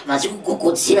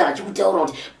vachikugogodzira vachikutaura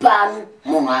kuti pano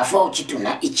munhu afa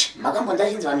uchitunha ichi makambonza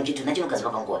chinzi vanhu chitunha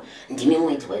chinogadzirwa panguva ndimi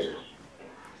munoitwa izvozvo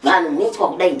vanhu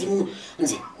munoitwa kudai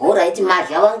ndimunzi horaiti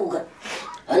madya vanguka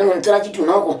vanonotora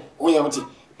chitunha uko uya kuti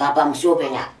papa musiwo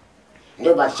penyaka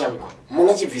ndobachichavikwa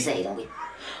munochibvisa here mbuya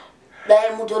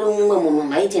dai mutori mumwe munhu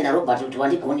maitenda robert kuti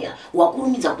wandigonera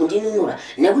wakurumidza kundinunura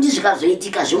nekuti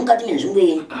zvikazoitika zvemukati menzvimbo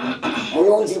yenyu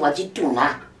munounzirwa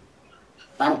chitunha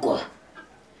pamukova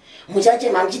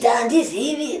muchachema muchiti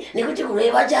handizivi nekuti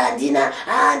kureva chahandina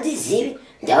handizivi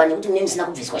ndava nekuti mune musina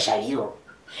kubviswa shavi iroro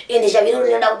ende shavi iroro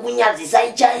rinoda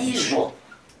kukunyadzisai chaizvo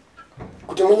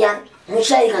kuti munyane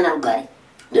mushayi kana rugare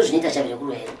ndozvinoita shavi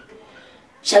rekuru here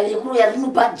shavi rekuru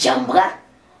yarinopa jambwa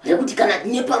rekuti kana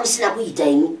nepamusina kuita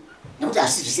imi nekuti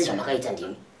asi zvise zvamakaita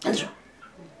ndimi handizvo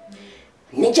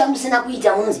nechamusina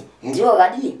kuita munzi ndivo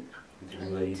vadini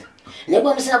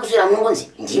nepamusina kusvira munongonzi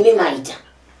ndimi maita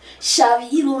shavi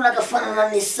iroro rakafanana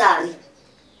nesari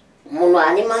munhu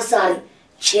ane masari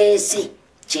chese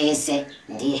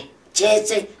ndiye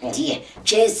chese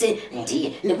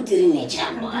ndiye nekuti rine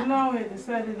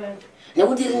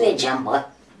jambwa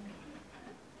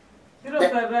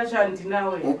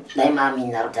dai mami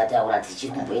narutataura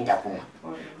tichiri kumboenda kumwe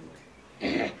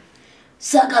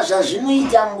saka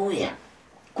zvazvinoita mbuya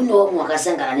kunewo mumwe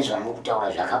akasangana nezvamuri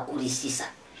kutaura zvakakurisisa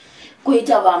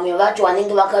kuita vamwe vacho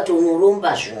vanenge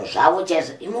vakatonorumba zvinhu zvavo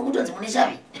chaizvo imwe kutonzi mune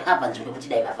shavi apa nzvimbo yekuti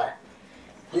dai mafara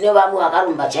kune vamwe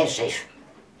vakarumba chaizvo chaizvo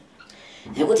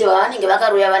zvekuti vavanenge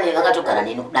vakaroya vane vakatogara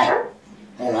neni kudai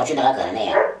munhu wacho ndakagara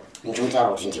naye ndichimutaura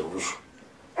kuti ndiushu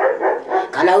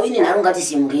kana uine nharo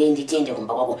ngatisimukei nditiende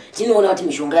kumba kwako tinoona kuti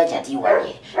mishonga yacho hatiiwani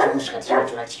here tinosvika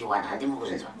tichinotora tichiwana handimuri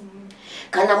kuzvinzwa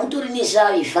kana mutori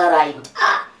neshavi farai kuti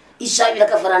ishavi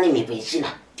rakafanana nemhepo yetsvina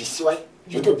bvisiwai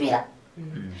zvotopera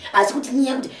asi kuti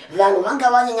nyaya kuti vanhu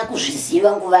vanga vanyanya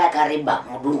kuzviziva nguva yakareba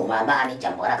mudunhu mamba ane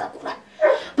jambwa rakakura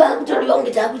pakutodiwa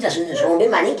kunge taakuita zvinhu zvombe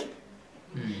maningi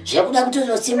zvekuda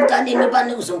kutozosimuka ndemi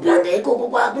pane kuzomboenda ikoko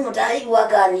kwakunoti aiwa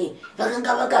kani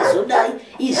vakanga vakazodai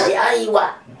izvi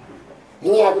aiwa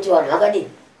nenyaya yekuti vanhu vakadini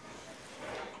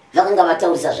vakanga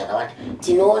vataurisa zvakawanda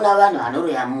tinoona vanhu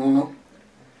vanoroya muno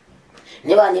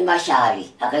nevane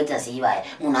mashavi akaita seivaya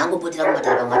munhu angopotera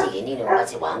kubatara pamwe ati henini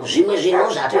mubatsirwa hangu zvimwe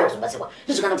zvinhu zvatoya kuzobatsirwa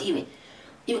ndozvikana kuti iwe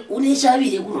une shavi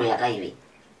rekuroya kaive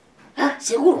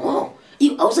sekuru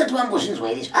iwe hausati wambozvinzwa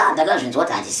here izvo ndakazvinzwa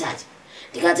kuti handisati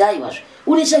ndikati aiwazvo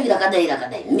une shavi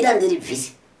rakadai mira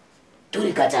ndiribvise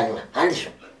torikatanura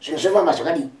handizvo zvinhu zvofamba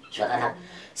zvakadii zvakanaka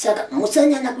saka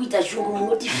musanyanya kuita shungu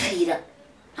munotifira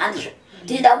handizvo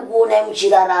tida kukuonai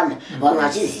muchirarama vanhu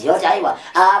vachiziva kuti aiwa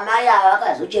amai ava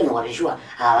vakazochenwa zveshuwa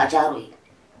havacharoi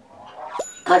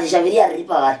kati shavi riya riri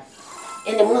pavari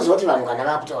ende munoziva kuti vanhu kana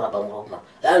vakutaura pamuroma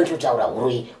vanototaura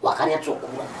uroi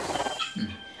hwakanyatsokura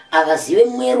avazive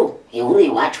mwero yeuroi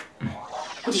hwacho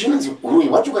kuti chinonzi uroi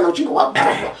hwacho kana uchinge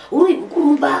wakutaura uroi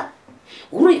hwekurumba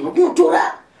uroi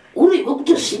hwekunotora uroi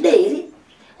hwekutozvida here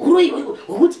uroi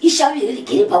hwekuti ishavi here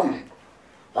rigere pamunhu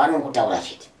vanongotaura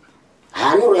chete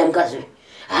haanoroya mukadzi uyu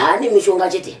haane mishonga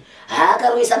chete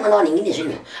haakaroisa mwana wanhingi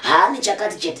nezvinhu haane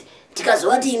chakati chete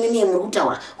tikazova ti imimi muri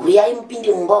kutaura uyai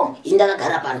mupinde mumba umu ini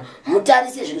ndakagara pano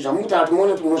mutarise zvinhu zvamukutaura kuti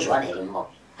muone kuti munozviwana here mumba umu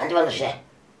handi vanozvaya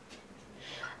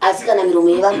asi kana miromo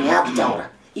yevanhu yaakutaura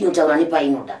inotaura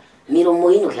nepainoda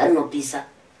miromo inodya rinopisa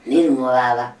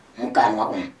nerinovava mukanwa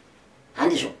umu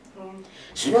handizvo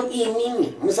zvino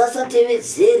imimi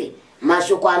musasatevedzere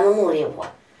mashoko anonorehwa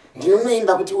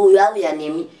ndinonoimba kuti uyu auya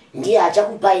nemi ndiye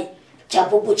achakupai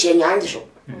chapupu chenyu handizvo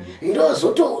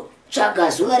ndozoto tsvaga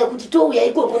zuva rekuti touya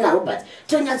ikoko naRobert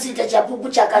tonyatsita chapupu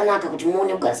chakanaka kuti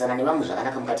muone kugarisana nevanhu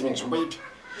zvakanaka mukati menzvimbo ipi.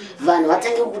 Vanhu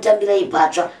vatange kukutambira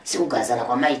ipatsva sekugarisana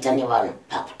kwamaita nevanhu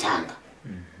pakutanga.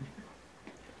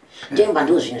 Ndemba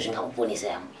ndo zvinhu zvingakuponesa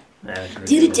yamwe.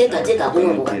 Tiri tega tega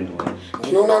kunongoka.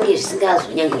 Ndinoona kunge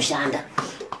zvisingazonyanyi kushanda.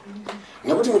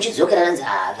 Nekuti muchidzokera nanzi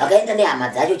vakaenda nehama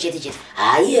dzacho chete chete.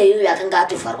 Iyeyo yakanga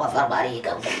atovharwa ari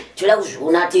ega. Toda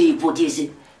kuzviona tiripo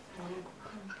tisi.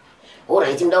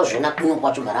 Alright, mda kuzviona kuno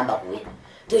kwacho maramba kuuya.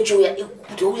 Tochiuya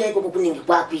touya ikoko kunenge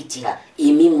kwakuitira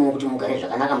imimi kuti mugare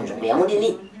zvakanaka munzvimbo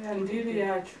yamudini. Ndiri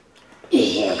yacho.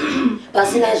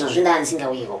 Pasina izvozvo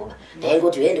ndandisingauyi ikoko.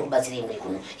 Ndaingoti uende kubatsira imwe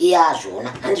kuno. Iye azviona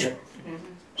handizvo.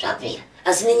 Zvapera.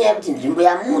 Asi nenyaya yekuti nzvimbo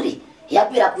yamuri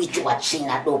yapera kuitirwa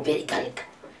tsvina dope rega.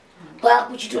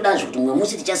 Kwakuchitoda kuti mwe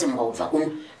musi tichasimuka kubva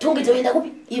kuno. Tonge toenda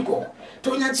kupi ikoko.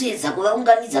 Tonyatsoedza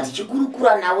kuvaunganidza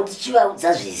tichikurukura navo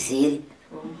tichivaudza zvizere.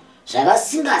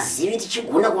 Zvavasingazivi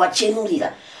tichigona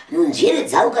kuvachenurira. Njere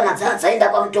dzavo kana dzaenda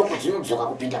kwamutoko dzinodzoka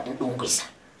kupinda kudungwisa.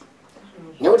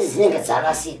 Nekuti dzinenge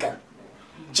dzakasika.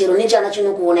 Chero nechana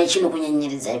chinokuona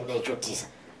chinokunyenyeredza kudai chotisa.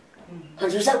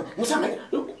 Musamanya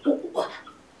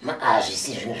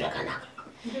zvisi zvinhu zvakanaka.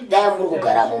 Dai muri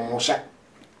kugara mumusha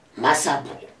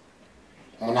masabhuku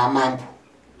muna mambo.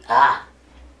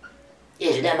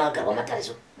 Dai makagarwa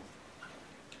matariso.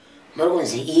 Muri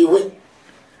kunzi iwe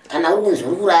kana uri kunzi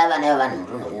uri kuraya vana vevanhu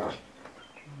murinori.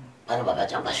 Pano baba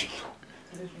chamba svikiro.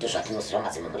 Ndozvatinosira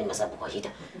madzimambo muri masabhuku achiita.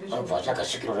 Vanobva vatsvaga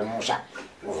svikiro remusha.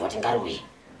 Vobva vati ngariuye.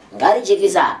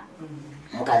 Ngarichekesa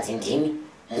mukanzi ndimi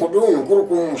mudunhu kuri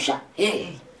kumusha.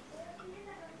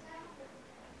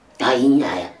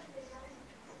 Inyaya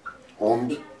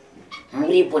hombe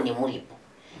muripo nemuripo.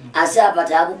 Asi apa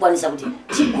taakukwanisa kuti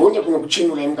tigone kuno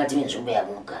kuchenurai mukati menzvimbo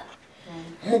yamunogara.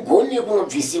 Mugone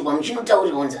kunobvisirwa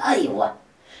muchinotaurirwa kunzi aiwa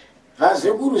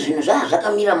vazekuru zvinhu zvaa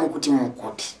zvakamira mukuti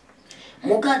mukuti.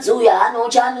 Mukadzi uyu haanawo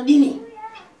chaanodini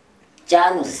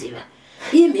chaanoziva.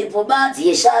 Imhepo badzi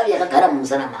yeshavi yakagara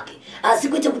mumusana make. Asi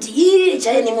kwete kuti iye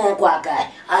chaiye nemaoko akaya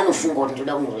anofunga kuti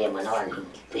ndoda kunoroya mwana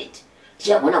wanhingi kwete.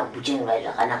 Tichagona kukuchenurai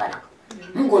zvakanaka.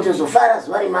 Mungotozofara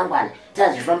zuva remangwana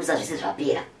tazvifambisa zvese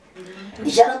zvapera.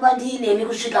 Ndicharamba ndiinemi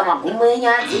kusvika magumo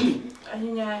enyaya dzipi.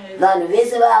 Vanhu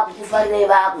vese vaakukufarirai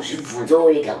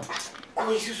vaakuzvibvunzawo vega.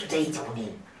 Ko isusu taiti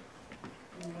kudini?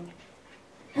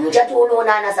 Muchatoonawo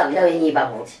naanasabvira venyu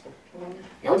ipapo.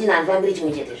 Nekuti nandifambiri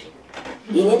chimwe chete zvino.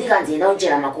 Ini ndikanzienda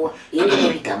kuchera makuva, ini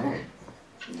ndinoviga munhu.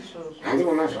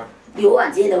 Handinoona zvavo. Iwo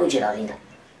hanzienda kuchera rinda.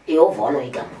 Iwo ubva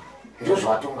wanoviga munhu.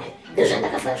 Ndozvawatomwa.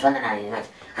 Ndozvandakafanana neni macho.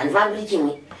 Handifambiri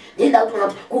chimwe. Ndinoda kutoona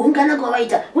kuti kuungana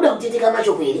kwavaita kuda kuteteka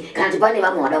mashoko here kana kuti pane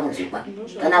vamwe wada kunzwikwa.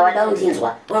 Kana wada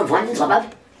kundinzwa, unobva wandinzwa papi?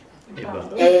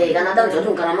 Kana wada kunzwa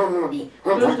kuti kana mama munodii.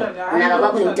 Unobva kunaka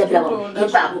kwako nekutapira kwako.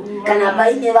 Ipapo. Kana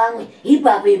paine vamwe,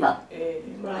 ipapo.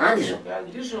 Handizvo.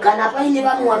 Kana paine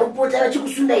vamwe vanopota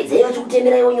vachikusundaidzai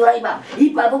vachikutemerai vonyora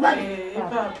ipapo papi.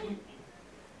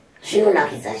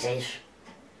 Zvinonakidza chaizvo.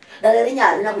 Dare renyu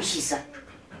harina kushisa.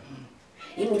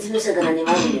 Imi tinosangana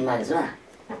nevaroi mazuva.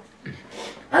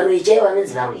 Varoi chaivo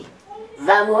vanonzi varoi.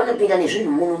 Vamwe vanopinda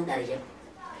nezvinhu muno mudare chaivo.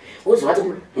 Wozova kuti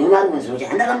nevari mwezi ucha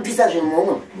handakamupisa zvinhu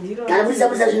momwe. Kana burisa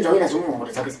zvinhu zvawinazvo mumhombo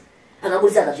dzakwisa.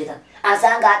 Akaburisa akatsveta. Asi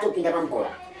anga atopinda pamukova.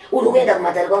 Uri kuenda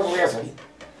kumatare kwangu kuenda zodi.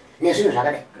 Nezvinhu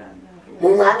zvakadai.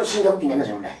 Mumwe anoshinga kupinda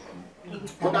nezvemudare.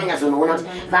 Mutanyatsonoona kuti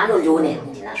vanondiona here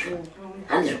kuti ndinazvo.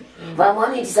 Handizvo. Vamwe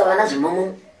vanoitisa vana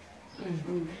zvimomo.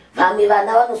 Vamwe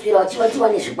vana vanoswera vachivatiwa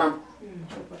nezvikwambo.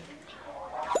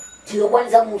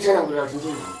 Tinokwanisa kumutsanangurira kuti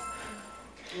ndini.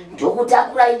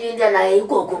 Ndokutakura ndoenda naye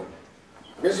ikoko.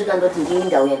 Ndosvika ndoti ndini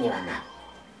ndauya nevana.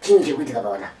 Chinyi chekuitika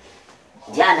pavana?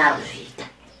 Ndiani ari kuzviita?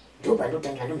 Ndobva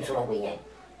ndotangira ndomusoro wangu wenyaya.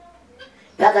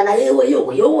 Pakana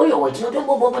yowe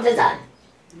tinotombopotedzana.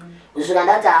 Kusvika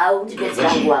ndati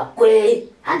utipedzera nguva kwe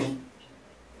handi.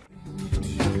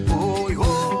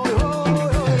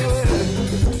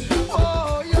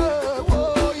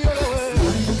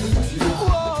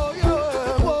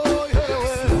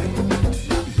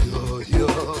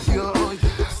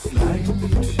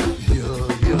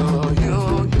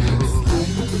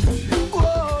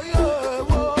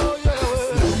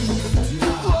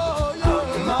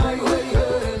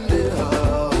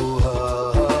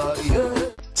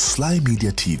 Sly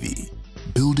Media TV,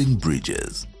 building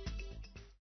bridges.